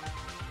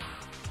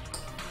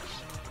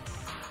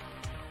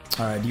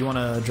 Alright, do you want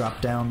to drop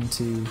down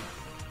to...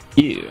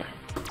 Yeah.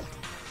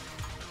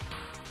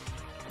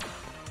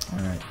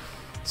 Alright,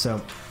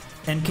 so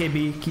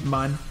NKB, keep in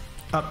mind,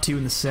 up 2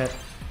 in the set.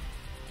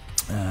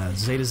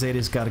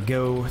 Zeta's got to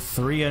go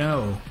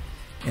 3-0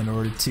 in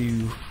order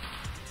to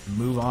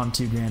move on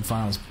to Grand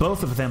Finals.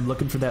 Both of them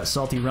looking for that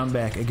salty run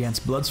back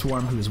against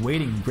Bloodswarm, who is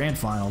waiting in Grand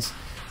Finals.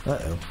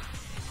 Uh-oh.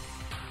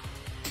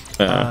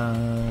 Yeah, I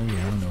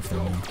don't know if they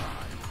will.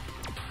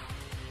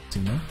 Do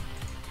you know?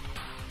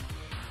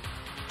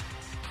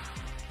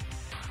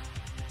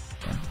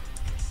 Yeah.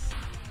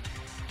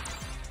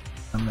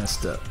 I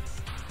messed up.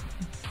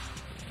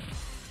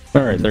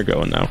 Alright, they're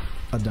going now.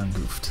 I done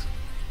goofed.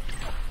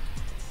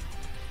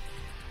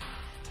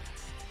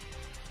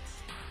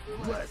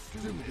 Let's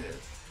do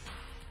this.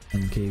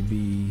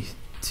 NKB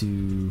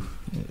to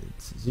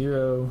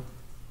 0.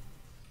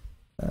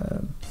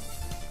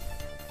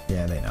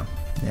 Yeah, they know.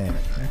 Yeah,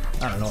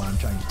 I don't know why I'm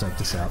trying to type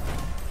this out.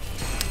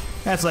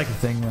 That's like the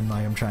thing when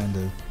like I'm trying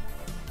to...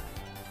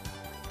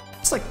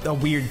 It's like a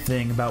weird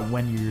thing about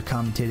when you're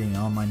commentating an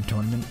online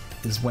tournament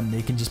is when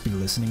they can just be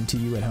listening to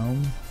you at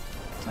home.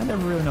 I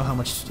never really know how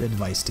much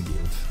advice to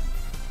give.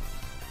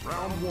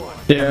 Round 1.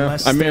 Yeah,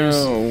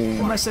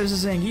 unless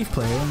there's a Zangief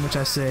player, in which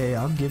I say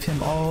I'll give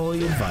him all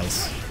the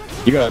advice.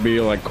 You gotta be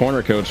like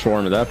corner coach for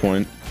him at that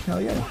point.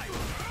 Hell yeah.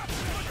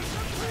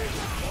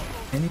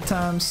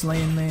 Anytime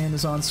Slayin Man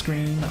is on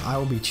screen, I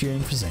will be cheering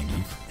for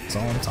Zangief. That's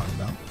all I'm talking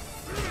about.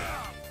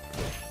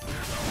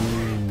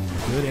 Ooh,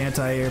 good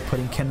anti-air,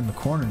 putting Ken in the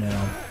corner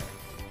now.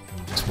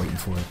 Just waiting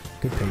for it.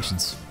 Good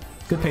patience.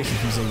 Good patience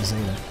from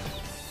Zeta.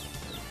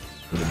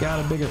 Would have got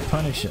a bigger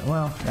punish.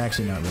 Well,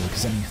 actually not really,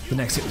 because then the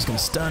next hit was going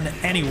to stun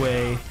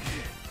anyway.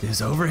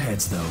 There's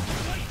overheads though.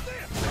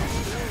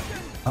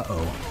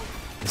 Uh-oh.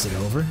 Is it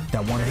over?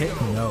 That one hit?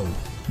 No.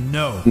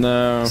 No.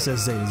 No.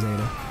 Says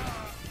Zeta.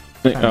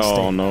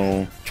 Oh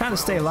no. Trying to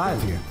stay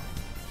alive here.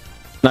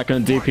 Not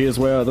gonna DP his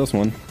way out of this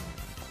one.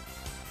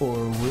 Or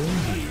will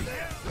he?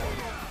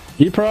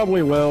 He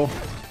probably will,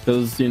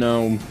 because, you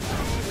know,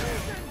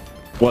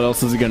 what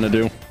else is he gonna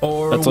do?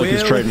 Or that's like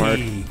his trademark.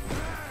 He?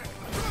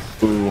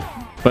 Ooh.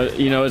 But,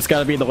 you know, it's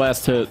gotta be the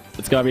last hit.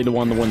 It's gotta be the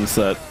one to win the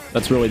set.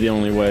 That's really the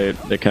only way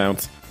it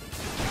counts.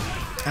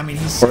 I mean,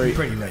 he's sitting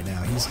pretty right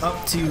now. He's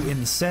up 2 in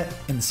the set,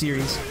 in the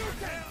series.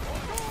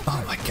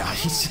 Oh my god,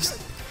 he's just...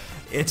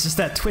 It's just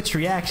that Twitch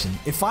reaction.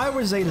 If I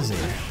were Zeta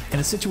in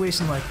a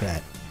situation like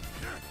that,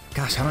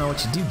 gosh, I don't know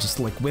what you do.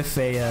 Just like whiff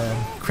a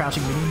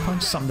crouching medium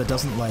punch, something that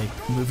doesn't like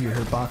move your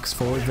hurt box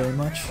forward very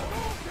much.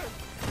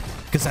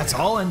 Because that's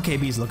all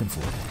NKB's looking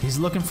for. He's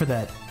looking for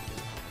that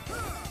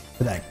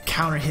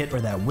counter hit or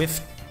that whiff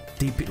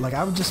DP. Like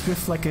I would just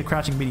whiff like a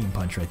crouching medium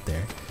punch right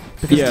there.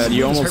 Because yeah,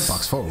 you almost his hurt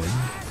box forward.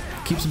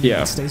 Keeps him,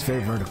 it stays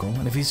very vertical.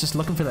 And if he's just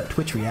looking for that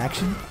Twitch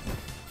reaction,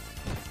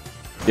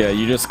 yeah,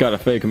 you just gotta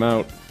fake him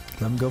out.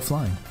 let him go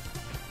flying.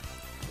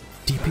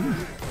 DP.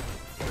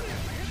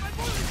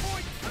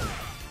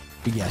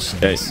 Yes,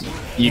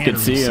 you could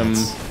see him.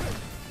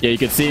 Yeah, you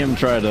could see him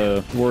try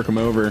to work him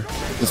over.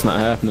 It's not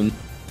happening.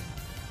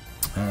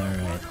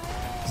 Alright.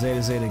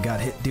 Zeta got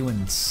hit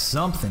doing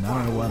something. I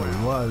don't know what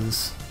it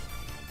was.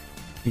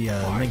 The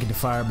linking to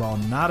Fireball,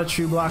 not a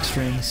true block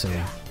string, so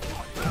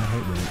got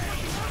hit with it.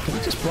 Could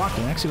have just blocked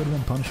it. Actually would have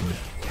been punishable.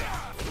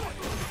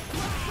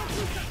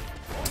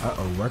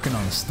 Uh-oh, working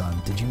on a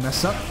stun. Did you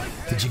mess up?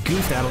 Did you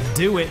goof? That'll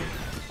do it.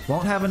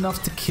 Won't have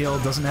enough to kill,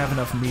 doesn't have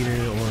enough meter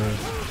or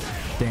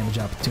damage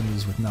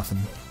opportunities with nothing.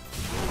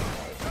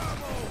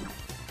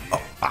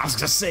 Oh, I was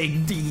gonna say,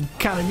 he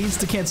kind of needs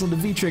to cancel the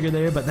V-trigger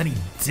there, but then he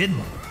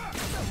didn't.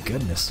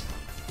 Goodness.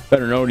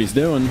 Better know what he's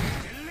doing. Yeah.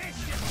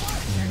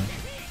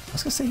 I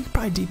was gonna say, he could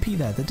probably DP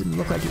that. That didn't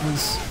look like it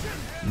was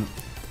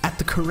at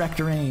the correct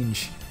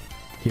range.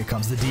 Here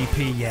comes the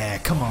DP. Yeah,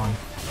 come on.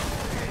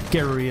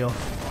 Get real.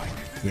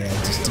 Yeah,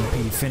 just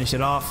DP. Finish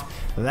it off.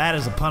 That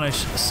is a punish,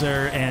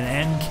 sir.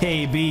 And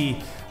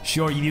NKB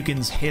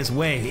Shoryuken's his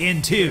way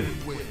into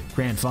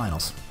Grand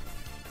Finals.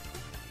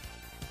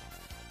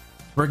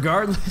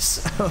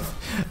 Regardless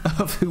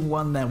of who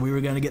won that, we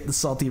were going to get the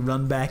salty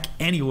run back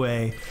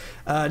anyway.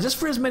 Just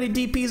for as many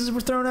DPs as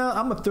we're throwing out,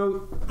 I'm gonna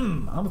throw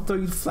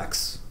you the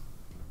flex.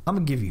 I'm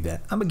gonna give you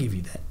that.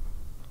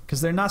 Because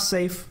they're not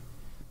safe.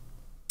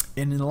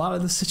 And in a lot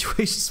of the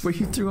situations where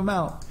you threw them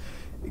out,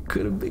 it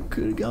could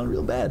have gone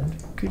real bad.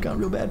 Could have gone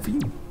real bad for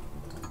you.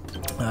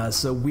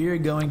 So we're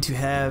going to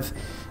have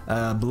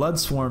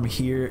Bloodswarm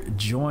here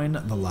join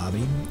the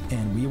lobby,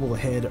 and we will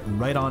head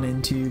right on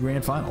into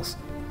Grand Finals.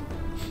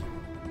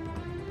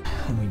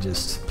 Let me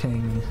just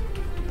ping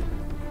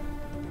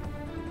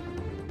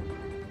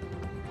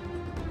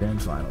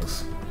Grand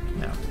Finals.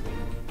 Now,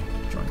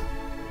 join.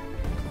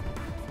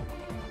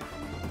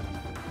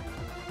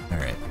 All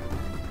right.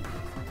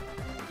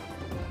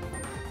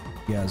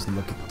 You guys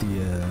look at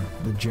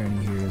the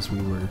journey here as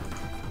we were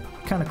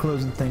kind of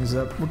closing things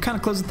up. We're kind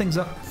of closing things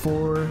up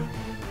for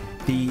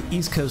the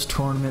East Coast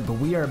tournament, but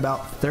we are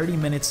about 30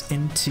 minutes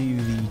into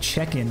the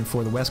check-in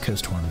for the West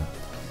Coast tournament.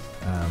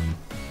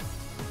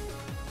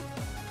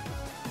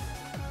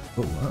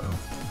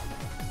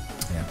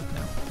 Yeah,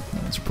 no.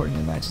 It's reporting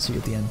the matches here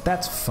at the end.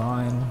 That's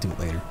fine. We'll do it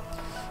later.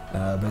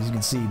 But as you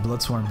can see,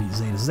 Bloodswarm beat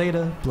Zeta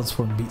Zeta,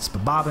 Bloodswarm beat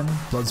Spabobbin,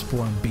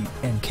 Bloodswarm beat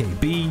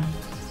NKB.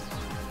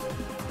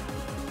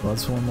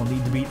 Bloodswarm will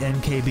need to beat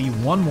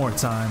NKB one more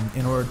time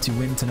in order to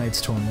win tonight's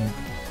tournament.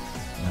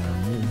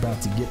 We're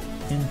about to get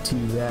into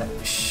that.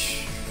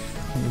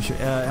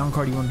 Alan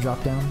Carr, do you want to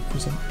drop down for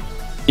a second?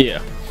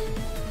 Yeah.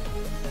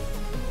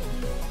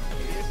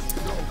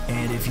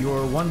 And if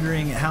you're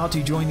wondering how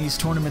to join these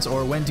tournaments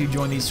or when to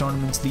join these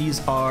tournaments, this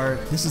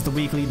is the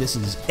weekly, this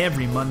is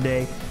every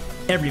Monday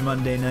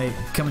night,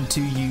 coming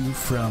to you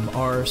from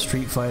our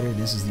Street Fighter.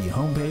 This is the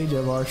homepage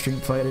of our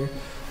Street Fighter.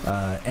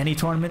 Any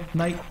tournament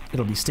night,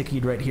 it'll be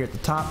stickied right here at the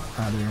top,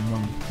 either in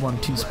one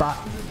 2 spot.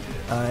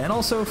 And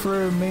also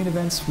for main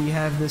events, we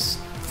have this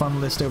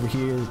fun list over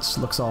here. It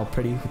looks all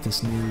pretty with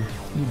this new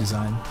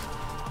design.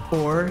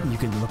 Or you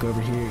could look over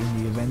here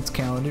in the events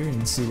calendar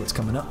and see what's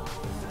coming up.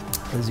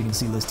 As you can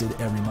see listed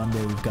every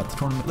Monday, we've got the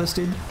tournament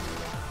listed.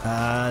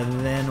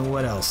 Then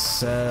what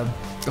else? A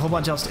whole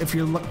bunch else. If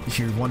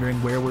you're wondering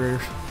where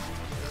we're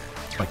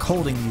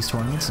holding these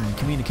tournaments and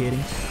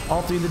communicating,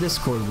 all through the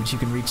Discord, which you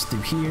can reach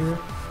through here,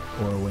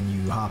 or when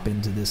you hop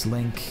into this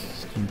link,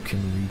 you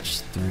can reach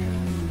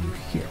through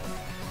here.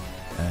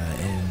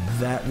 And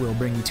that will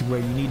bring you to where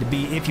you need to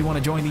be if you want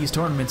to join these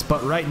tournaments.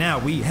 But right now,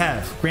 we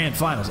have Grand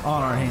Finals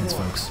on our hands,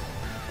 folks.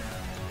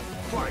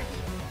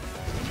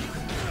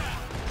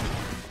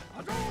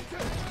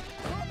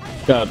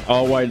 Got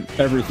all white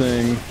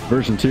everything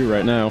version 2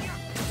 right now.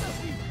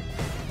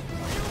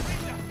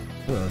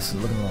 Oh, this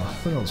is looking a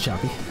little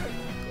choppy.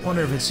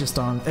 Wonder if it's just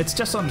on the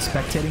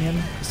spectating end.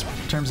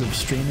 In terms of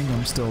streaming,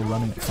 I'm still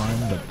running it fine,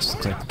 but it just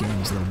looks like the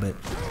game's a little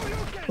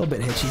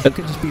bit hitchy. It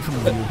could just be from a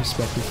viewer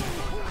perspective.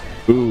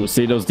 Ooh,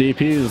 see those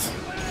DPs?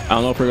 I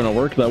don't know if we're gonna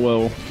work that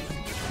well.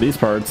 These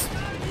parts,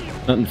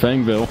 not in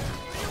Fangville.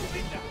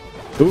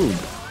 Ooh,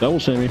 double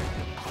shimmy. Ooh,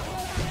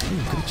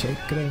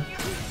 could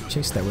have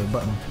chased that with a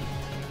button.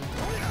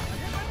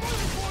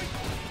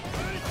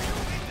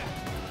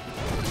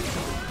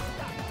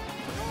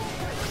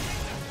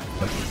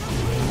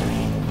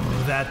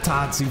 That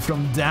Tatsu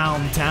from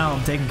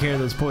downtown taking care of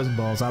those poison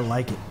balls. I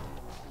like it.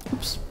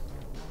 Oops.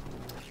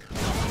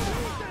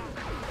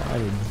 I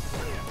didn't.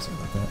 Sorry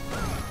about that.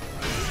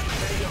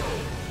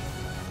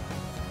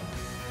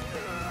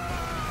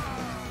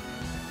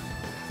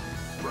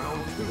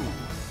 Round 2.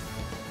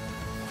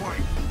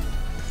 Fight.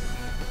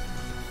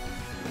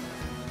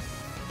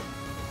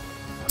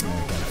 I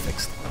got it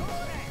fixed.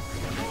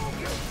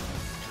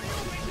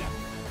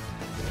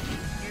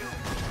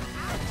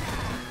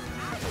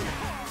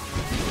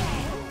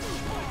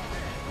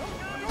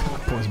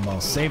 Poison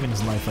ball saving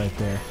his life right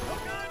there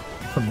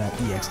from that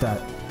EX.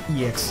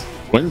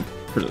 Went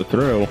for the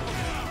throw.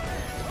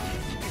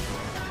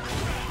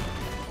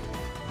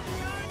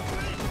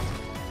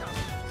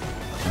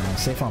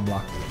 Safe on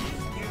block.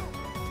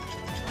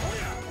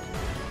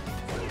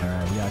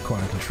 Alright, we got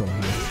corner control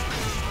here.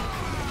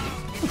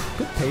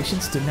 Good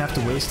patience, didn't have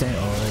to waste any.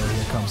 Oh,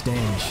 here comes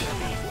Dange.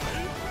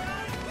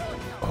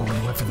 Oh,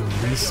 he went for the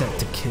reset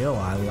to kill.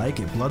 I like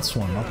it.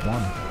 Bloodswarm up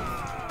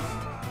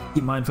 1.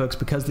 Keep in mind, folks,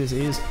 because this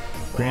is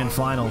Grand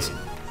Finals,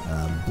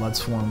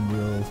 Bloodswarm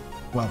will,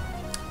 well,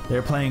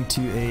 they're playing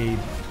to a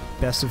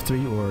best of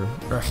 3 or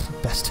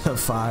best of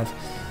 5,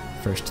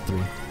 first to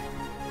 3.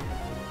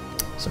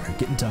 Sorry,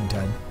 getting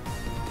tongue-tied.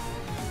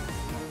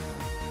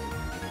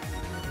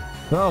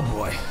 Oh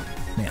boy,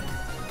 man.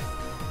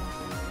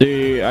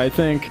 See, I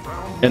think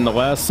in the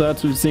last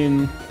sets we've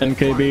seen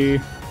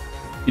NKB,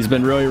 he's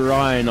been really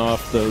relying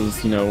off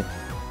those, you know,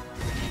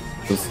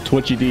 those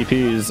twitchy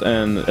DPs,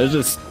 and it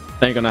just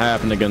ain't gonna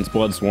happen against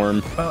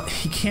Bloodswarm. Well,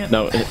 he can't.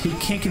 No, he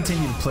can't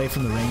continue to play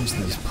from the range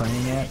that he's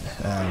playing at.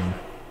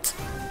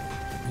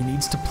 He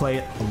needs to play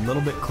it a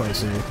little bit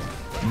closer.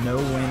 Know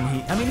when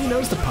he. I mean, he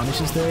knows the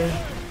punish is there.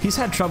 He's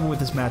had trouble with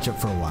this matchup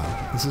for a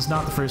while. This is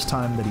not the first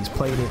time that he's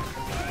played it,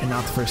 and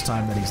not the first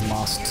time that he's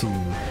lost to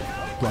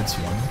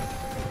Bloodswarm.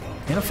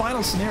 In a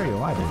final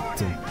scenario, either, not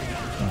to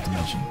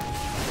mention.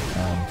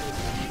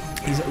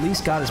 He's at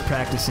least got his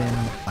practice in.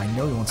 I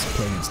know he wants to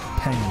play against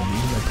Penguin,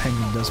 even though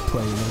Penguin does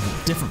play a little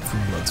bit different from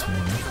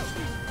Bloodswarm.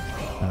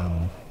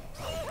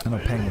 I know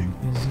Penguin.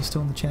 Is he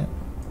still in the chat?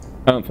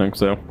 I don't think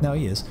so. No,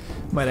 he is.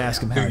 Might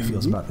ask him how he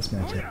feels about this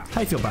matchup. How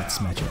do you feel about this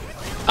matchup?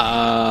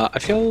 I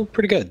feel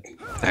pretty good,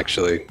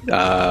 actually.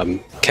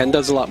 Ken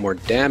does a lot more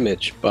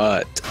damage,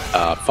 but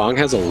Fong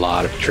has a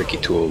lot of tricky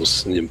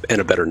tools and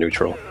a better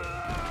neutral.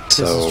 This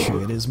is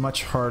true. It is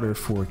much harder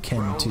for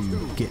Ken to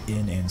get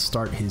in and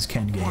start his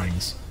Ken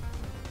games.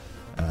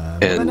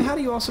 And then how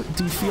do you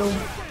feel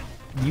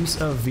use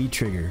of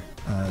V-Trigger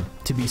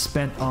to be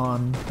spent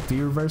on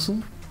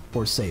V-Reversal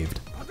or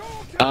saved?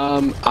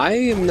 I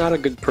am not a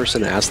good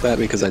person to ask that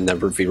because I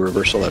never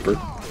V-Reversal ever.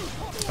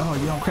 Oh,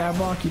 you don't crab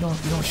walk? You don't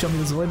show me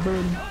the Zoid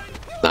bird?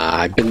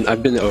 Nah,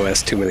 I've been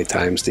OS too many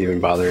times to even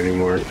bother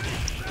anymore.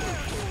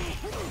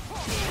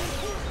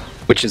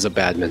 Which is a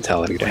bad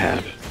mentality to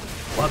have.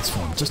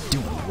 Bloodswarm just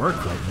doing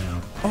work right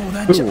now.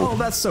 Oh,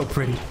 that's so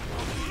pretty.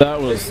 That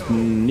was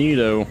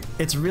neato.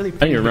 It's really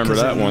pretty. I remember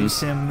that one.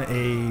 Gives him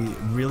a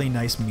really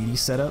nice meaty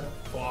setup.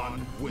 Oh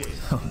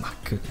my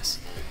goodness.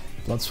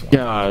 Bloodswarm.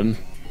 God.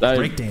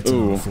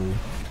 Breakdancing fool.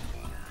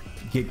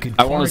 Get good.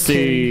 I want to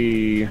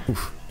see.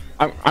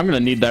 I'm gonna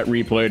need that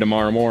replay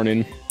tomorrow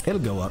morning. It'll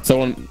go up.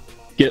 Someone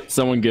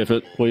gif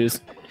it, please.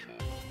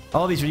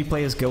 All these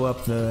replays go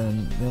up.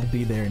 They'll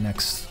be there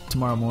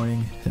tomorrow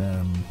morning.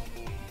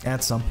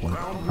 At some point.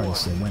 Hard to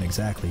say when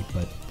exactly,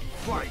 but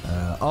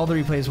all the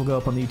replays will go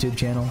up on the YouTube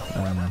channel.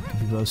 It'll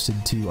be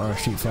posted to our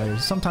Street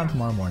Fighters sometime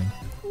tomorrow morning.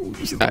 Ooh,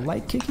 you see the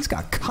light kick? He's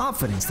got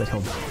confidence that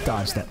he'll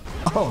dodge that.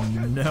 Oh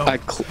no! I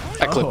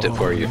clipped it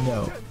for you.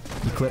 No,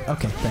 you clip?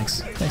 Okay, thanks.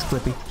 Thanks,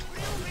 Clippy.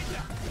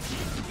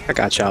 I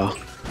got y'all.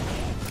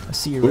 I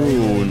see you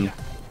right.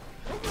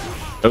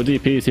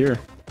 ODP's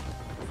here.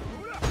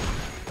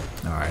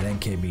 All right,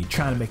 NKB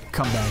trying to make a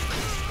comeback.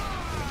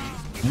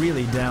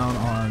 Really down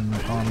on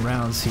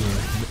rounds here,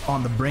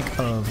 on the brink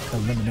of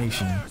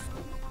elimination.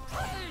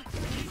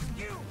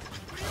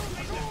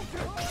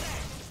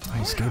 I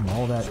just gave him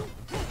all that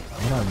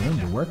room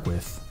to work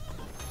with.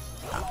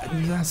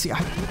 See, I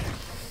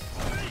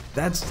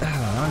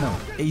don't know.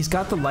 He's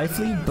got the life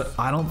lead, but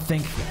I don't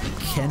think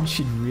Ken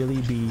should really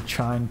be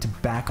trying to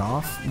back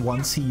off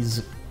once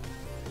he's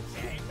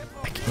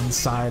like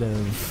inside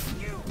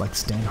of like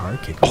stand hard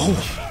kick. Oh,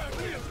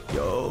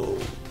 yo.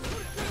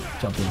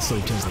 Jumped in,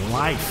 saved his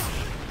life.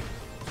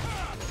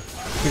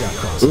 We got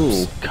cross-ups.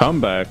 Ooh,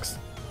 comebacks.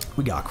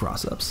 We got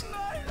cross-ups.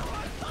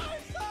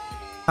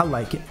 I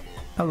like it.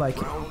 I like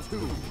it.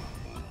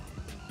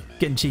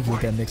 Getting cheeky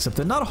with that mix-up.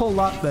 There's not a whole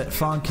lot that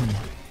Fong can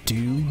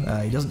do.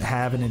 He doesn't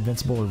have an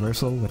invincible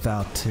reversal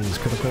without his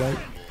critical light.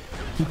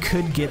 He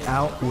could get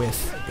out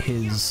with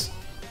his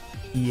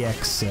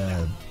EX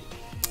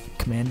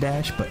command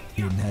dash, but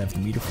he didn't have the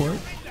meter for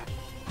it.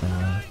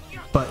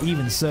 But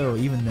even so,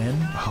 even then,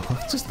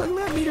 just look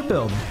at that meter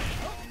build.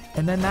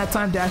 And then that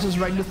time dashes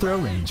right into throw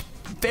range.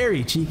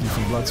 Very cheeky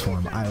from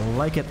Bloodswarm. I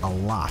like it a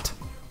lot.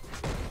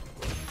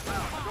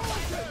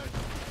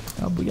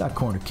 Oh, we got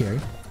corner carry.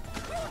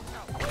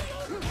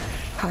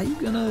 How you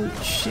gonna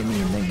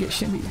shimmy and then get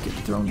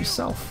thrown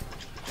yourself?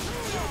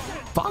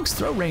 Fong's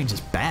throw range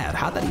is bad.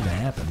 How'd that even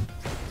happen?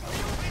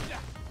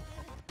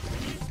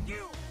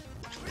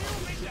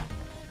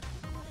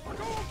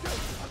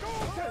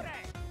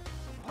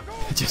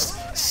 Just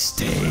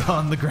stay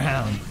on the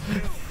ground.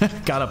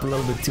 Got up a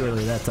little bit too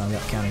early that time.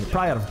 Got counted.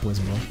 Probably out of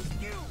Blizzard Ball.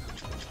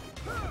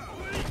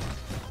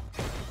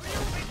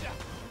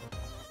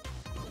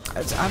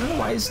 I don't know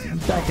why he's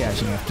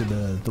backdashing after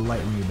the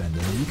light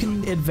rebender. You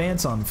can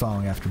advance on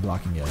Fong after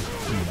blocking a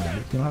rebender.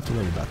 You don't have to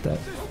worry about that.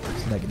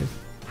 It's negative.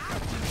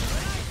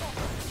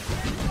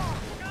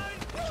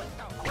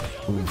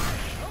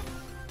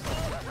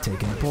 Oof.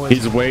 Taking the poison.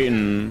 He's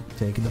waiting.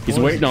 Taking the poison. He's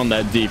waiting on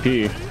that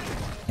DP.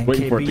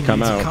 Waiting for it to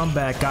come out.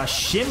 Comeback got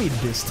shimmied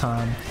this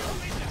time.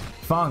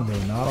 Fong though,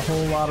 not a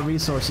whole lot of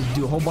resources to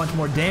do a whole bunch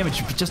more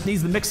damage. Just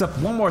needs the mix up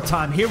one more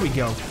time. Here we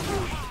go.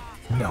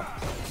 No.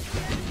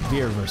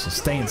 V-Reversal,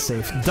 staying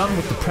safe. Done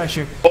with the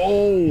pressure.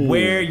 Oh!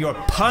 Where your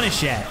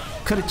punish at?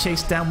 Could have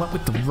chased down, went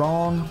with the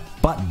wrong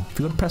button. If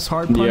you would have pressed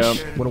hard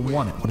punch, would have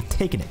won it. Would have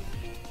taken it.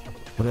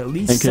 Would have at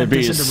least sent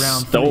this into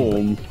round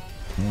 3.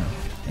 Yeah.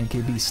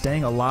 NKB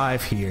staying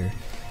alive here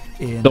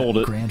in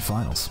Grand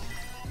Finals.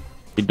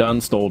 He done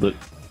stole it.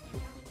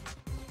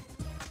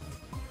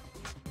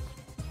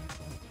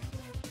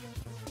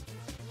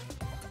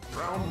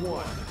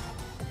 one.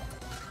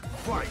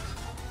 Fight.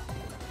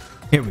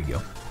 Here we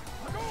go.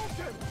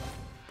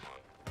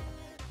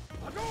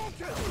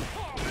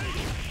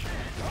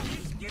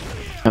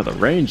 Oh, the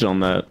range on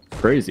that,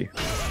 crazy.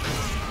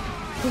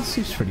 That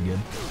seems pretty good.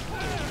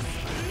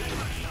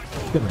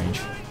 Good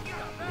range.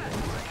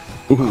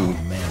 Ooh. Oh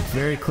man,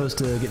 very close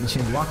to getting the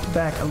chin walked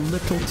back a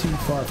little too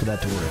far for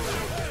that to work.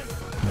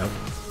 Nope.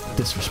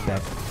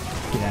 Disrespect.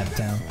 Get out of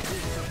town.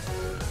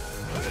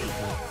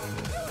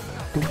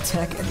 Good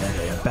tech, and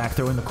then a back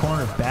throw in the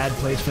corner. Bad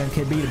place for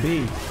MKB to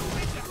be.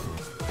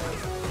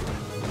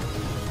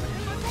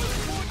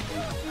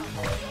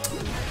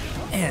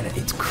 Man,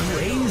 it's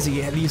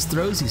crazy these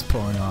throws he's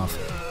pulling off.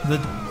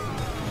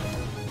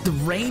 The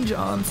range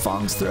on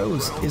Fong's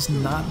throws is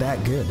not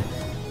that good.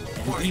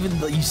 Even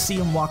though you see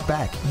him walk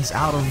back, he's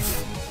out of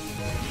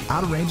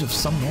range of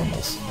some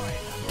normals.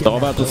 It's all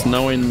about just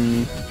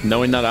knowing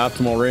that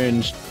optimal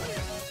range.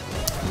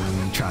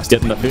 He tries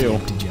Getting to the feel.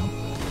 jump.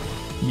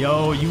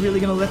 Yo, you really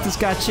gonna let this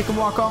guy chicken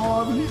walk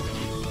all over you?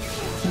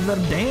 You let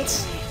him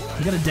dance?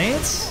 You gonna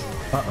dance?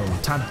 Uh-oh,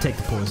 time to take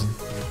the poison.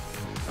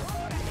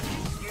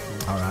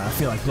 Alright, I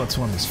feel like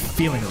Bloodsworn is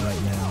feeling it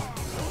right now.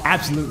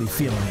 Absolutely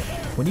feeling it.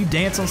 When you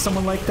dance on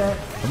someone like that,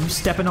 when you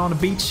stepping on the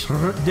beach,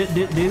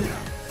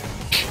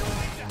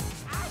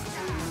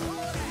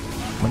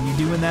 when you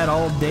doing that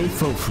all day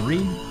for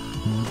free,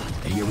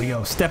 here we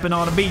go, stepping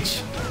on a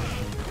beach.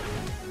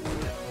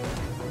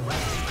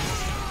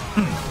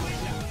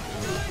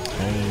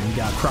 Oh, we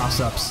got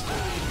cross-up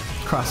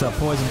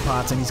poison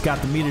pots, and he's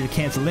got the meter to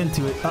cancel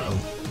into it. Uh-oh.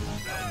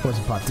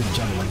 Poison pot didn't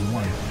jump like he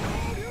wanted.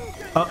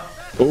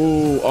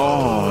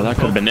 Oh, that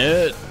could have been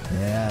it.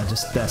 Yeah,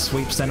 just that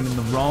sweep sent him in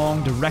the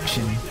wrong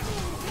direction.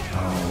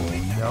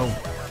 Oh, no.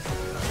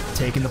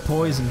 Taking the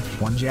poison,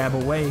 one jab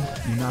away.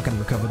 You're not going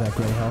to recover that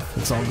gray health.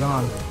 It's all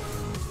gone.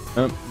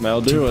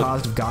 That'll do it.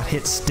 Positive got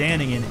hit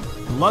standing in it.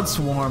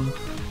 Bloodsworn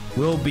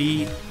will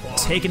be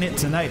taking it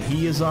tonight.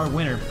 He is our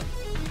winner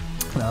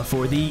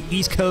for the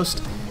East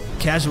Coast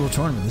Casual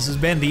Tournament. This has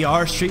been the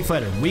R Street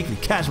Fighter Weekly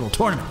Casual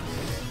Tournament.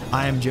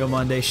 I am Joe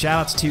Monday.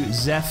 Shoutouts to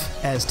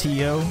Zeph as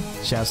TO.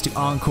 Shoutouts to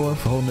Encore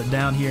for holding it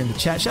down here in the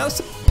chat. Shoutouts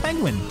to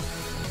Penguin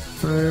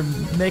for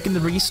making the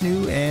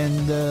re-snoo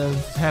and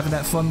having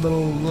that fun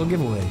little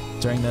giveaway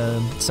during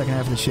the second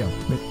half of the show.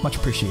 Much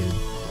appreciated.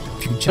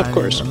 If you can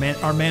chime in,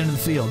 our man in the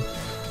field.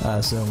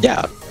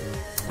 Yeah.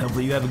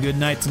 Hopefully you have a good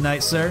night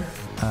tonight, sir.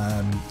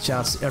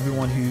 Shoutouts to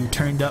everyone who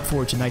turned up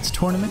for tonight's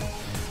tournament.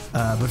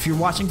 But if you're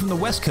watching from the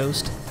West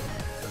Coast,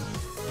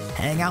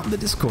 hang out in the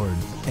Discord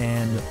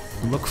and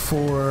look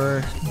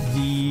for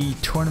the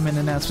tournament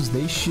announcements.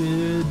 They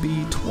should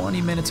be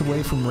 20 minutes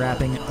away from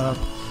wrapping up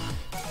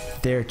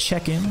their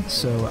check-in,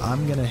 so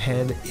I'm going to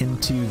head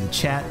into the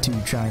chat to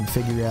try and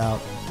figure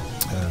out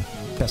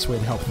best way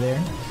to help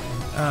there.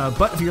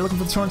 But if you're looking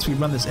for the tournaments, we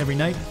run this every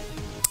night.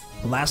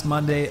 Last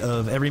Monday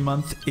of every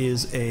month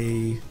is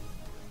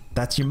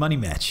that's your money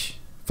match.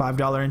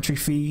 $5 entry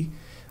fee.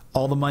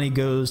 All the money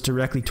goes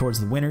directly towards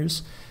the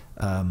winners,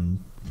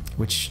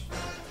 which...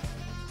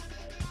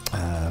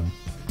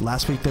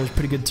 last week there was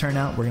pretty good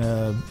turnout. We're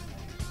gonna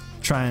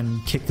try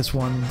and kick this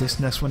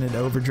next one into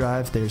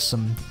overdrive. There's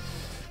some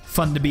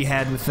fun to be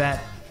had with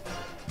that.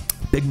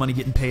 Big money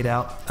getting paid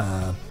out.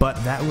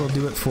 But that will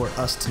do it for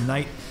us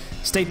tonight.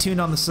 Stay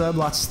tuned on the sub.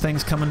 Lots of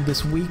things coming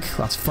this week.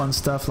 Lots of fun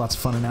stuff. Lots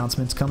of fun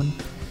announcements coming.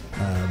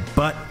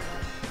 But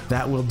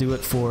that will do it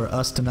for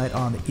us tonight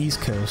on the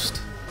East Coast.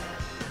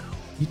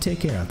 You take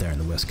care out there on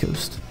the West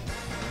Coast.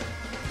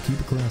 Keep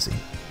it classy.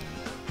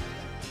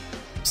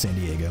 San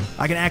Diego.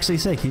 I can actually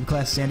say keep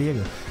class San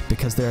Diego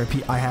because there are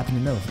I happen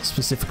to know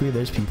specifically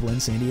there's people in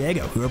San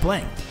Diego who are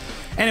playing.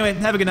 Anyway,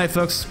 have a good night,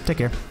 folks. Take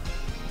care.